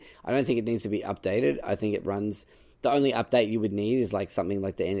don't think it needs to be updated. I think it runs. The only update you would need is like something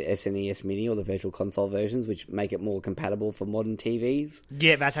like the SNES Mini or the Virtual Console versions, which make it more compatible for modern TVs.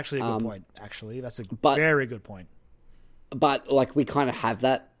 Yeah, that's actually a good point. Actually, that's a very good point. But like we kind of have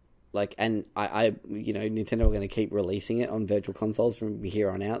that. Like, and I Nintendo are going to keep releasing it on Virtual Consoles from here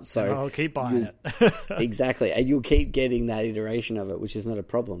on out. So I'll keep buying it. Exactly, and you'll keep getting that iteration of it, which is not a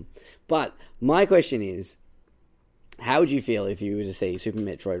problem. But my question is, how would you feel if you were to see Super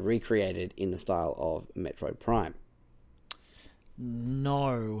Metroid recreated in the style of Metroid Prime?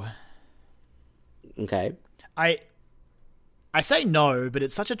 No. Okay. I say no, but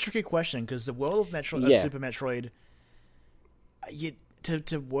it's such a tricky question because the world of Super Metroid,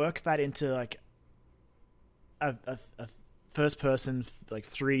 to work that into like a first person like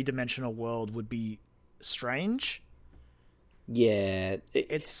 3-dimensional world would be strange. Yeah,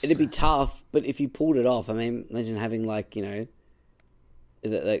 it'd be tough, but if you pulled it off, I mean, imagine having like, is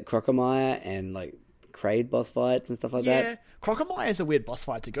it like Crocomire and like Kraid boss fights and stuff like that? Yeah, Crocomire is a weird boss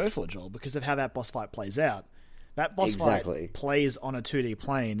fight to go for, Joel, because of how that boss fight plays out. That boss fight plays on a 2D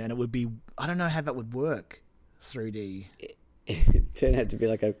plane, and it would be, I don't know how that would work 3D. It turned out to be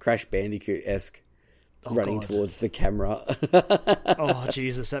like a Crash Bandicoot-esque running towards the camera. Oh,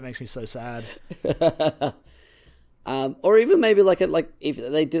 Jesus, that makes me so sad. Or even maybe like if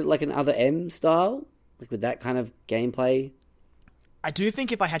they did like an Other M style, like with that kind of gameplay. I do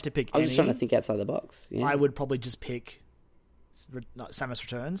think if I had to pick, I was just trying to think outside the box. Yeah. I would probably just pick Samus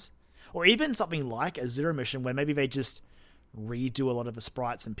Returns, or even something like a Zero Mission, where maybe they just redo a lot of the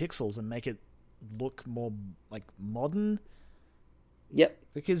sprites and pixels and make it look more like modern. Yep.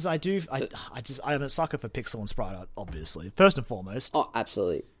 Because I'm a sucker for pixel and sprite art, obviously, first and foremost. Oh,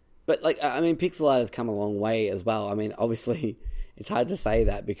 absolutely. But like, I mean, pixel art has come a long way as well. I mean, obviously, it's hard to say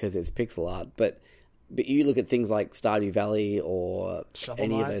that because it's pixel art, but you look at things like Stardew Valley or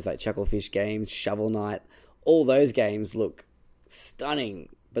any of those like Chucklefish games, Shovel Knight, all those games look stunning,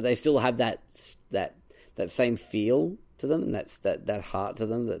 but they still have that same feel to them, and that heart to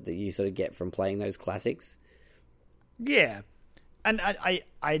them that you sort of get from playing those classics. Yeah, and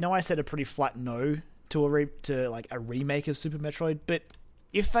I know I said a pretty flat no to a remake of Super Metroid, but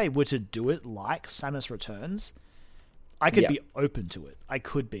if they were to do it like Samus Returns, I could be open to it. I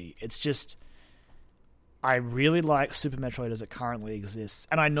could be. It's just, I really like Super Metroid as it currently exists,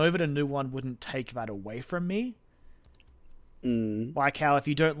 and I know that a new one wouldn't take that away from me. Like how if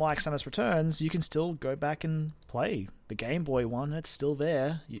you don't like Samus Returns, you can still go back and play the Game Boy one. It's still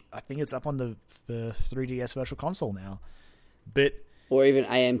there. I think it's up on the 3DS Virtual Console now. But or even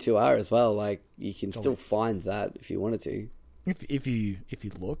AM2R as well. Like you can still find that if you wanted to. If you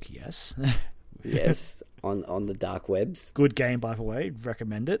look, yes. Yes, on the dark webs. Good game, by the way.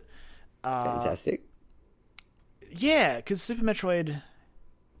 Recommend it. Fantastic. Yeah, because Super Metroid,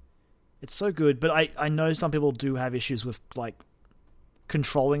 it's so good, but I know some people do have issues with like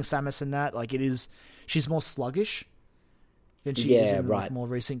controlling Samus in that. Like she's more sluggish than she is in like, more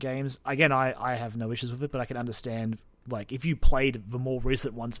recent games. Again, I have no issues with it, but I can understand like if you played the more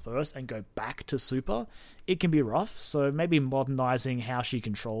recent ones first and go back to Super, it can be rough. So maybe modernizing how she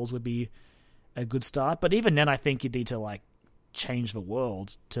controls would be a good start. But even then, I think you need to like change the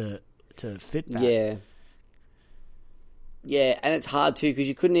world to fit that. Yeah, and it's hard too because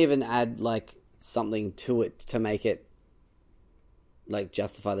you couldn't even add like something to it to make it like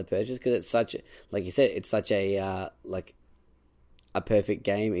justify the purchase because it's such, like you said, it's such a like a perfect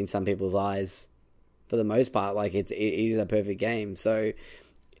game in some people's eyes for the most part. Like it is a perfect game. So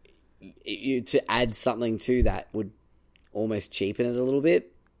to add something to that would almost cheapen it a little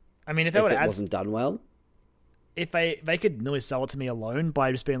bit. I mean, if it wasn't done well. If they could nearly sell it to me alone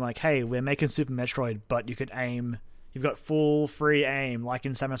by just being like, hey, we're making Super Metroid, but you could aim, you've got full free aim like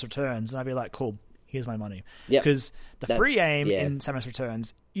in Samus Returns, and I'd be like, cool, here's my money. Because free aim in Samus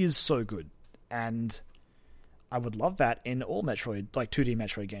Returns is so good, and I would love that in all Metroid, like 2D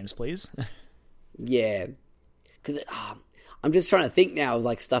Metroid games, please. Yeah, because I'm just trying to think now of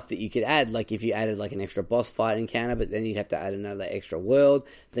like stuff that you could add. Like if you added like an extra boss fight encounter, but then you'd have to add another extra world.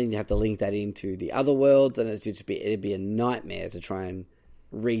 Then you'd have to link that into the other worlds, and it'd be a nightmare to try and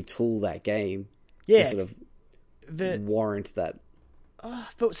retool that game. Yeah, to sort of warrant that.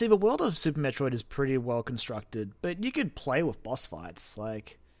 But see, the world of Super Metroid is pretty well constructed, but you could play with boss fights.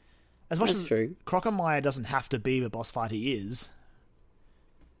 Like as much as true. Crocomire doesn't have to be the boss fight he is.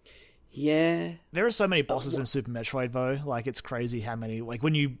 Yeah, there are so many bosses in Super Metroid though. Like it's crazy how many. Like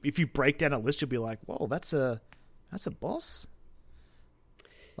if you break down a list, you'll be like, "Whoa, that's a boss."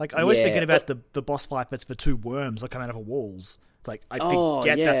 Like I always forget about the boss fight that's the two worms that come out of the walls. It's like I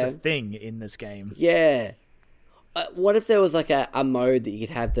forget that's a thing in this game. Yeah. What if there was like a mode that you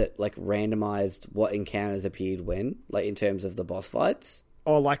could have that like randomized what encounters appeared when, like in terms of the boss fights?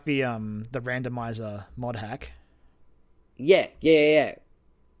 Or like the randomizer mod hack. Yeah.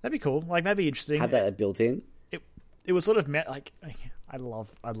 That'd be cool. Like that'd be interesting. Have that built in. It was sort of like I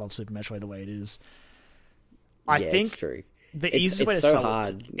love Super Metroid the way it is. I think it's true. The easiest way to sell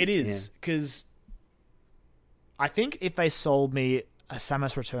it is because I think if they sold me a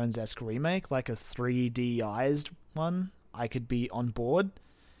Samus Returns-esque remake, like a 3D-ized one, I could be on board.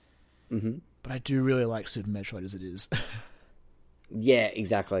 Mm-hmm. But I do really like Super Metroid as it is. Yeah,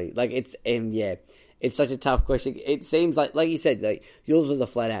 exactly. Like it's it's such a tough question. It seems like you said, like yours was a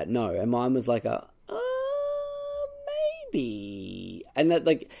flat out no, and mine was like a maybe. And that,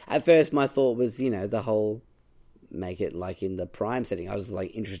 like at first, my thought was the whole make it like in the Prime setting. I was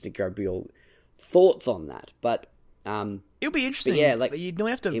like interested to grab your thoughts on that, but it'll be interesting. Yeah, like you'd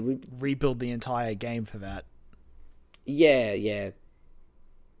only have to rebuild the entire game for that. Yeah,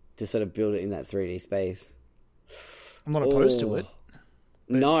 to sort of build it in that 3D space. I'm not opposed to it.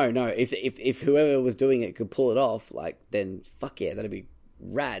 No. If whoever was doing it could pull it off, like then fuck yeah, that'd be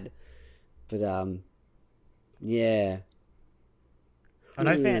rad. But yeah.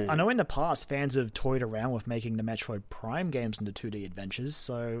 I know in the past fans have toyed around with making the Metroid Prime games into 2D adventures,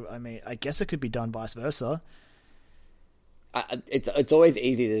 so I mean, I guess it could be done vice versa. It's always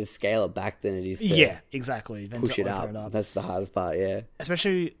easier to scale it back than it is to exactly. Push it up. That's the hardest part, yeah.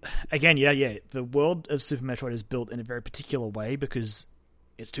 Especially, again, the world of Super Metroid is built in a very particular way because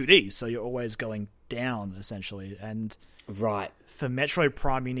it's 2D, so you're always going down, essentially. And right. For Metroid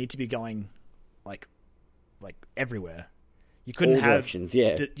Prime, you need to be going, like everywhere. You couldn't all directions,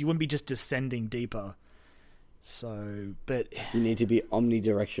 yeah. You wouldn't be just descending deeper. So, but... You need to be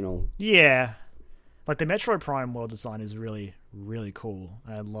omnidirectional. Yeah. Like, the Metroid Prime world design is really, really cool.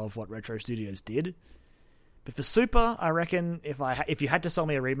 I love what Retro Studios did. But for Super, I reckon if you had to sell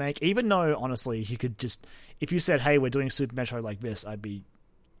me a remake, even though, honestly, you could just... If you said, hey, we're doing Super Metroid like this, I'd be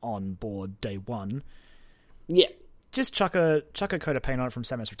on board day one. Yeah. Just chuck a coat of paint on it from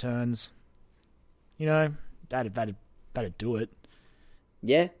Samus Returns. That'd do it.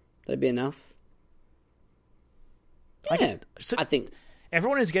 Yeah, that'd be enough. Yeah, I think...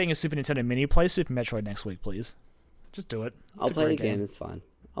 Everyone is getting a Super Nintendo Mini. Play Super Metroid next week, please. Just do it. I'll play it again. It's fine.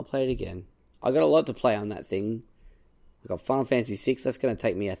 I'll play it again. I got a lot to play on that thing. I got Final Fantasy VI. That's going to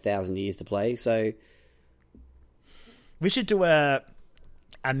take me 1,000 years to play. So we should do a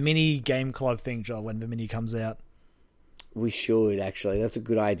mini game club thing, Joel, when the mini comes out. We should actually. That's a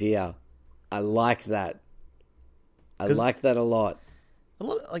good idea. I like that. I like that a lot.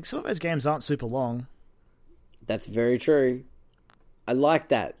 Like some of those games aren't super long. That's very true. I like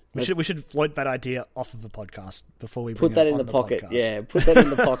that. We should float that idea off of the podcast before we put that in the pocket. Podcast. Yeah, put that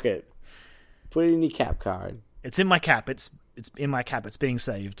in the pocket. Put it in your cap card. It's in my cap. It's in my cap. It's being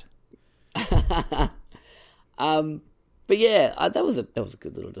saved. But yeah, that was a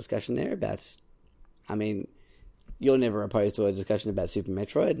good little discussion there about. I mean, you're never opposed to a discussion about Super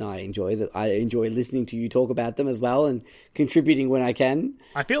Metroid, and I enjoy listening to you talk about them as well and contributing when I can.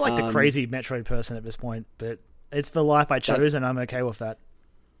 I feel like the crazy Metroid person at this point, but it's the life I chose, and I'm okay with that.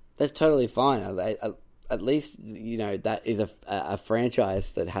 That's totally fine. At least that is a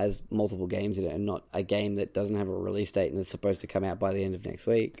franchise that has multiple games in it, and not a game that doesn't have a release date and is supposed to come out by the end of next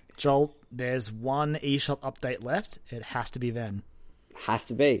week. Joel, there's one eShop update left. It has to be then. Has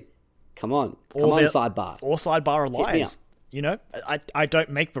to be. Come on, Sidebar. Or Sidebar or Lies. you know, I don't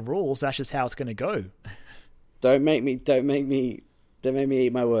make the rules. That's just how it's going to go. Don't make me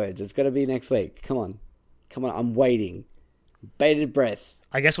eat my words. It's got to be next week. Come on. I'm waiting. Bated breath.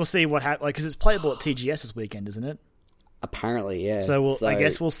 I guess we'll see what happens, because it's playable at TGS this weekend, isn't it? Apparently, yeah. So I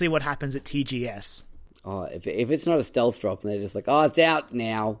guess we'll see what happens at TGS. Oh, if it's not a stealth drop and they're just like, oh, it's out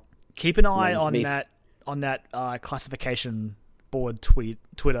now. Keep an eye on that classification board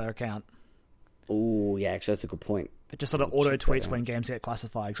Twitter account. Oh, yeah, actually, that's a good point. It just sort of auto tweets when games get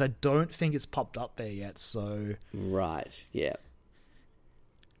classified, because I don't think it's popped up there yet. So right, yeah.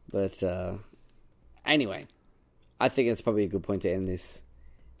 But anyway, I think it's probably a good point to end this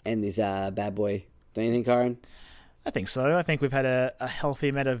bad boy. Don't you think, Karen? I think so. I think we've had a healthy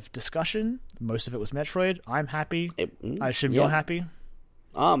amount of discussion. Most of it was Metroid. I'm happy. I assume you're happy?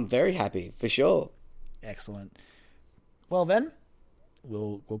 I'm very happy, for sure. Excellent. Well then,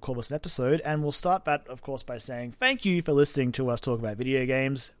 we'll call this an episode, and we'll start that, of course, by saying thank you for listening to us talk about video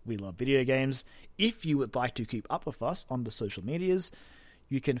games. We love video games. If you would like to keep up with us on the social medias,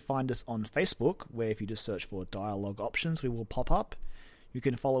 you can find us on Facebook, where if you just search for Dialogue Options, we will pop up. You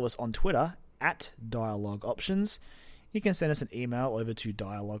can follow us on Twitter at Dialogue Options. You can send us an email over to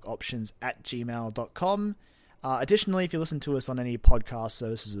dialogueoptions@gmail.com. Additionally, if you listen to us on any podcast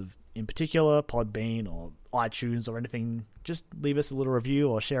services in particular, Podbean or iTunes or anything, just leave us a little review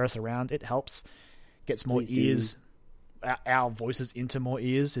or share us around. It helps. Gets more ears. Our voices into more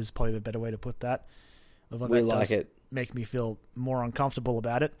ears is probably the better way to put that. We like it. Make me feel more uncomfortable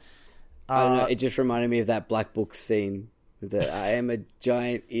about it. I don't know, it just reminded me of that Black Book scene. That I am a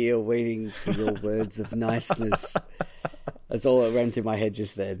giant ear waiting for your words of niceness. That's all that ran through my head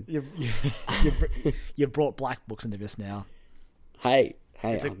just then. You brought Black Books into this now. Hey,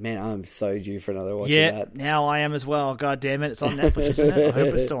 man, I'm so due for another watch of that. Now I am as well. God damn it, it's on Netflix, isn't it? I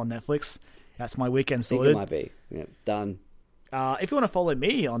hope it's still on Netflix. That's my weekend sorted. I think it might be. Yeah, done. If you want to follow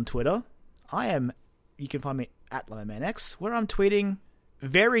me on Twitter, you can find me at LemonManX, where I'm tweeting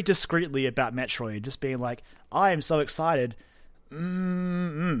very discreetly about Metroid, just being like, I am so excited.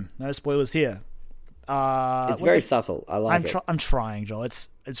 No spoilers here. It's very subtle. I like it. I'm trying, Joel. It's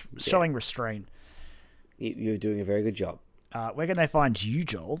showing restraint. You're doing a very good job. Where can they find you,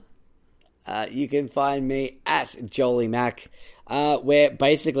 Joel? You can find me at JolieMac, where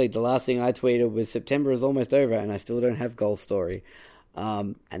basically the last thing I tweeted was September is almost over and I still don't have Golf Story.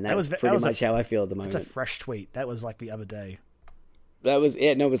 And that was pretty much how I feel at the moment. It's a fresh tweet. That was like the other day. It was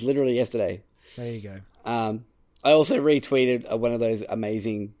literally yesterday. There you go. I also retweeted one of those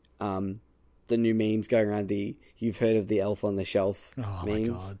amazing, the new memes going around you've heard of the Elf on the Shelf memes. My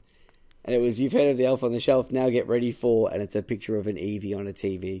God. And it was, you've heard of the Elf on the Shelf, now get ready for, and it's a picture of an Eevee on a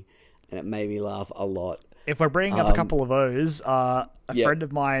TV. And it made me laugh a lot. If we're bringing up a couple of those, a friend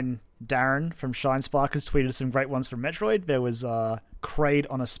of mine, Darren from Shine Spark, has tweeted some great ones from Metroid. There was Kraid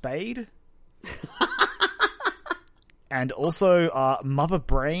on a Spade. And also Mother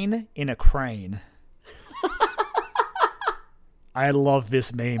Brain in a Crane. I love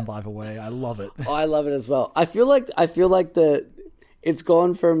this meme, by the way. I love it. I love it as well. I feel like it's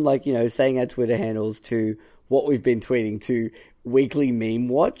gone from, like, you know, saying our Twitter handles to what we've been tweeting to weekly meme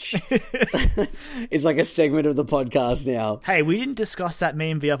watch. It's like a segment of the podcast now. Hey, we didn't discuss that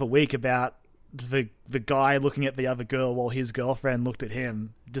meme the other week about the guy looking at the other girl while his girlfriend looked at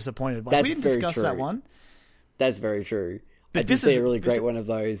him disappointed. Like, we didn't discuss that one. That's very true. But I did see a really great one of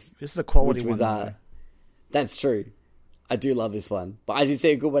those. This is a quality one. That's true. I do love this one. But I did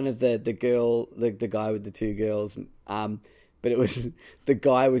see a good one of the guy with the two girls. But it was, the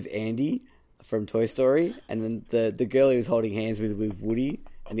guy was Andy from Toy Story, and then the girl he was holding hands with was Woody,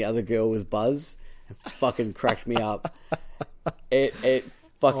 and the other girl was Buzz. It fucking cracked me up. It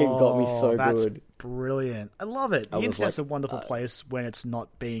fucking got me so that's good. Brilliant. I love it. The internet's a wonderful place when it's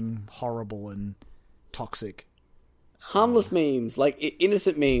not being horrible and toxic. Harmless memes, like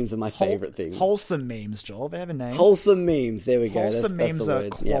innocent memes, are my favorite things. Wholesome memes, Joel. They have a name. Wholesome memes. There we go. Wholesome memes are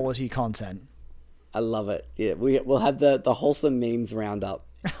quality content. I love it. Yeah, we'll have the wholesome memes roundup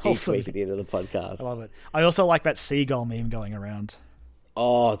each week at the end of the podcast. I love it. I also like that seagull meme going around.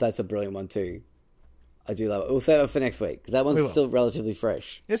 Oh, that's a brilliant one too. I do love it. We'll save it for next week, because that one's still relatively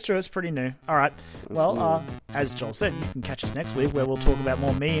fresh. It's true. It's pretty new. All right. Well, as Joel said, you can catch us next week, where we'll talk about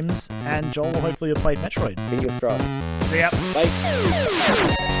more memes, and Joel will hopefully have played Metroid. Fingers crossed. See ya.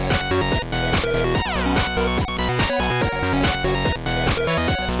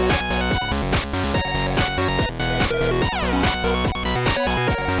 Bye.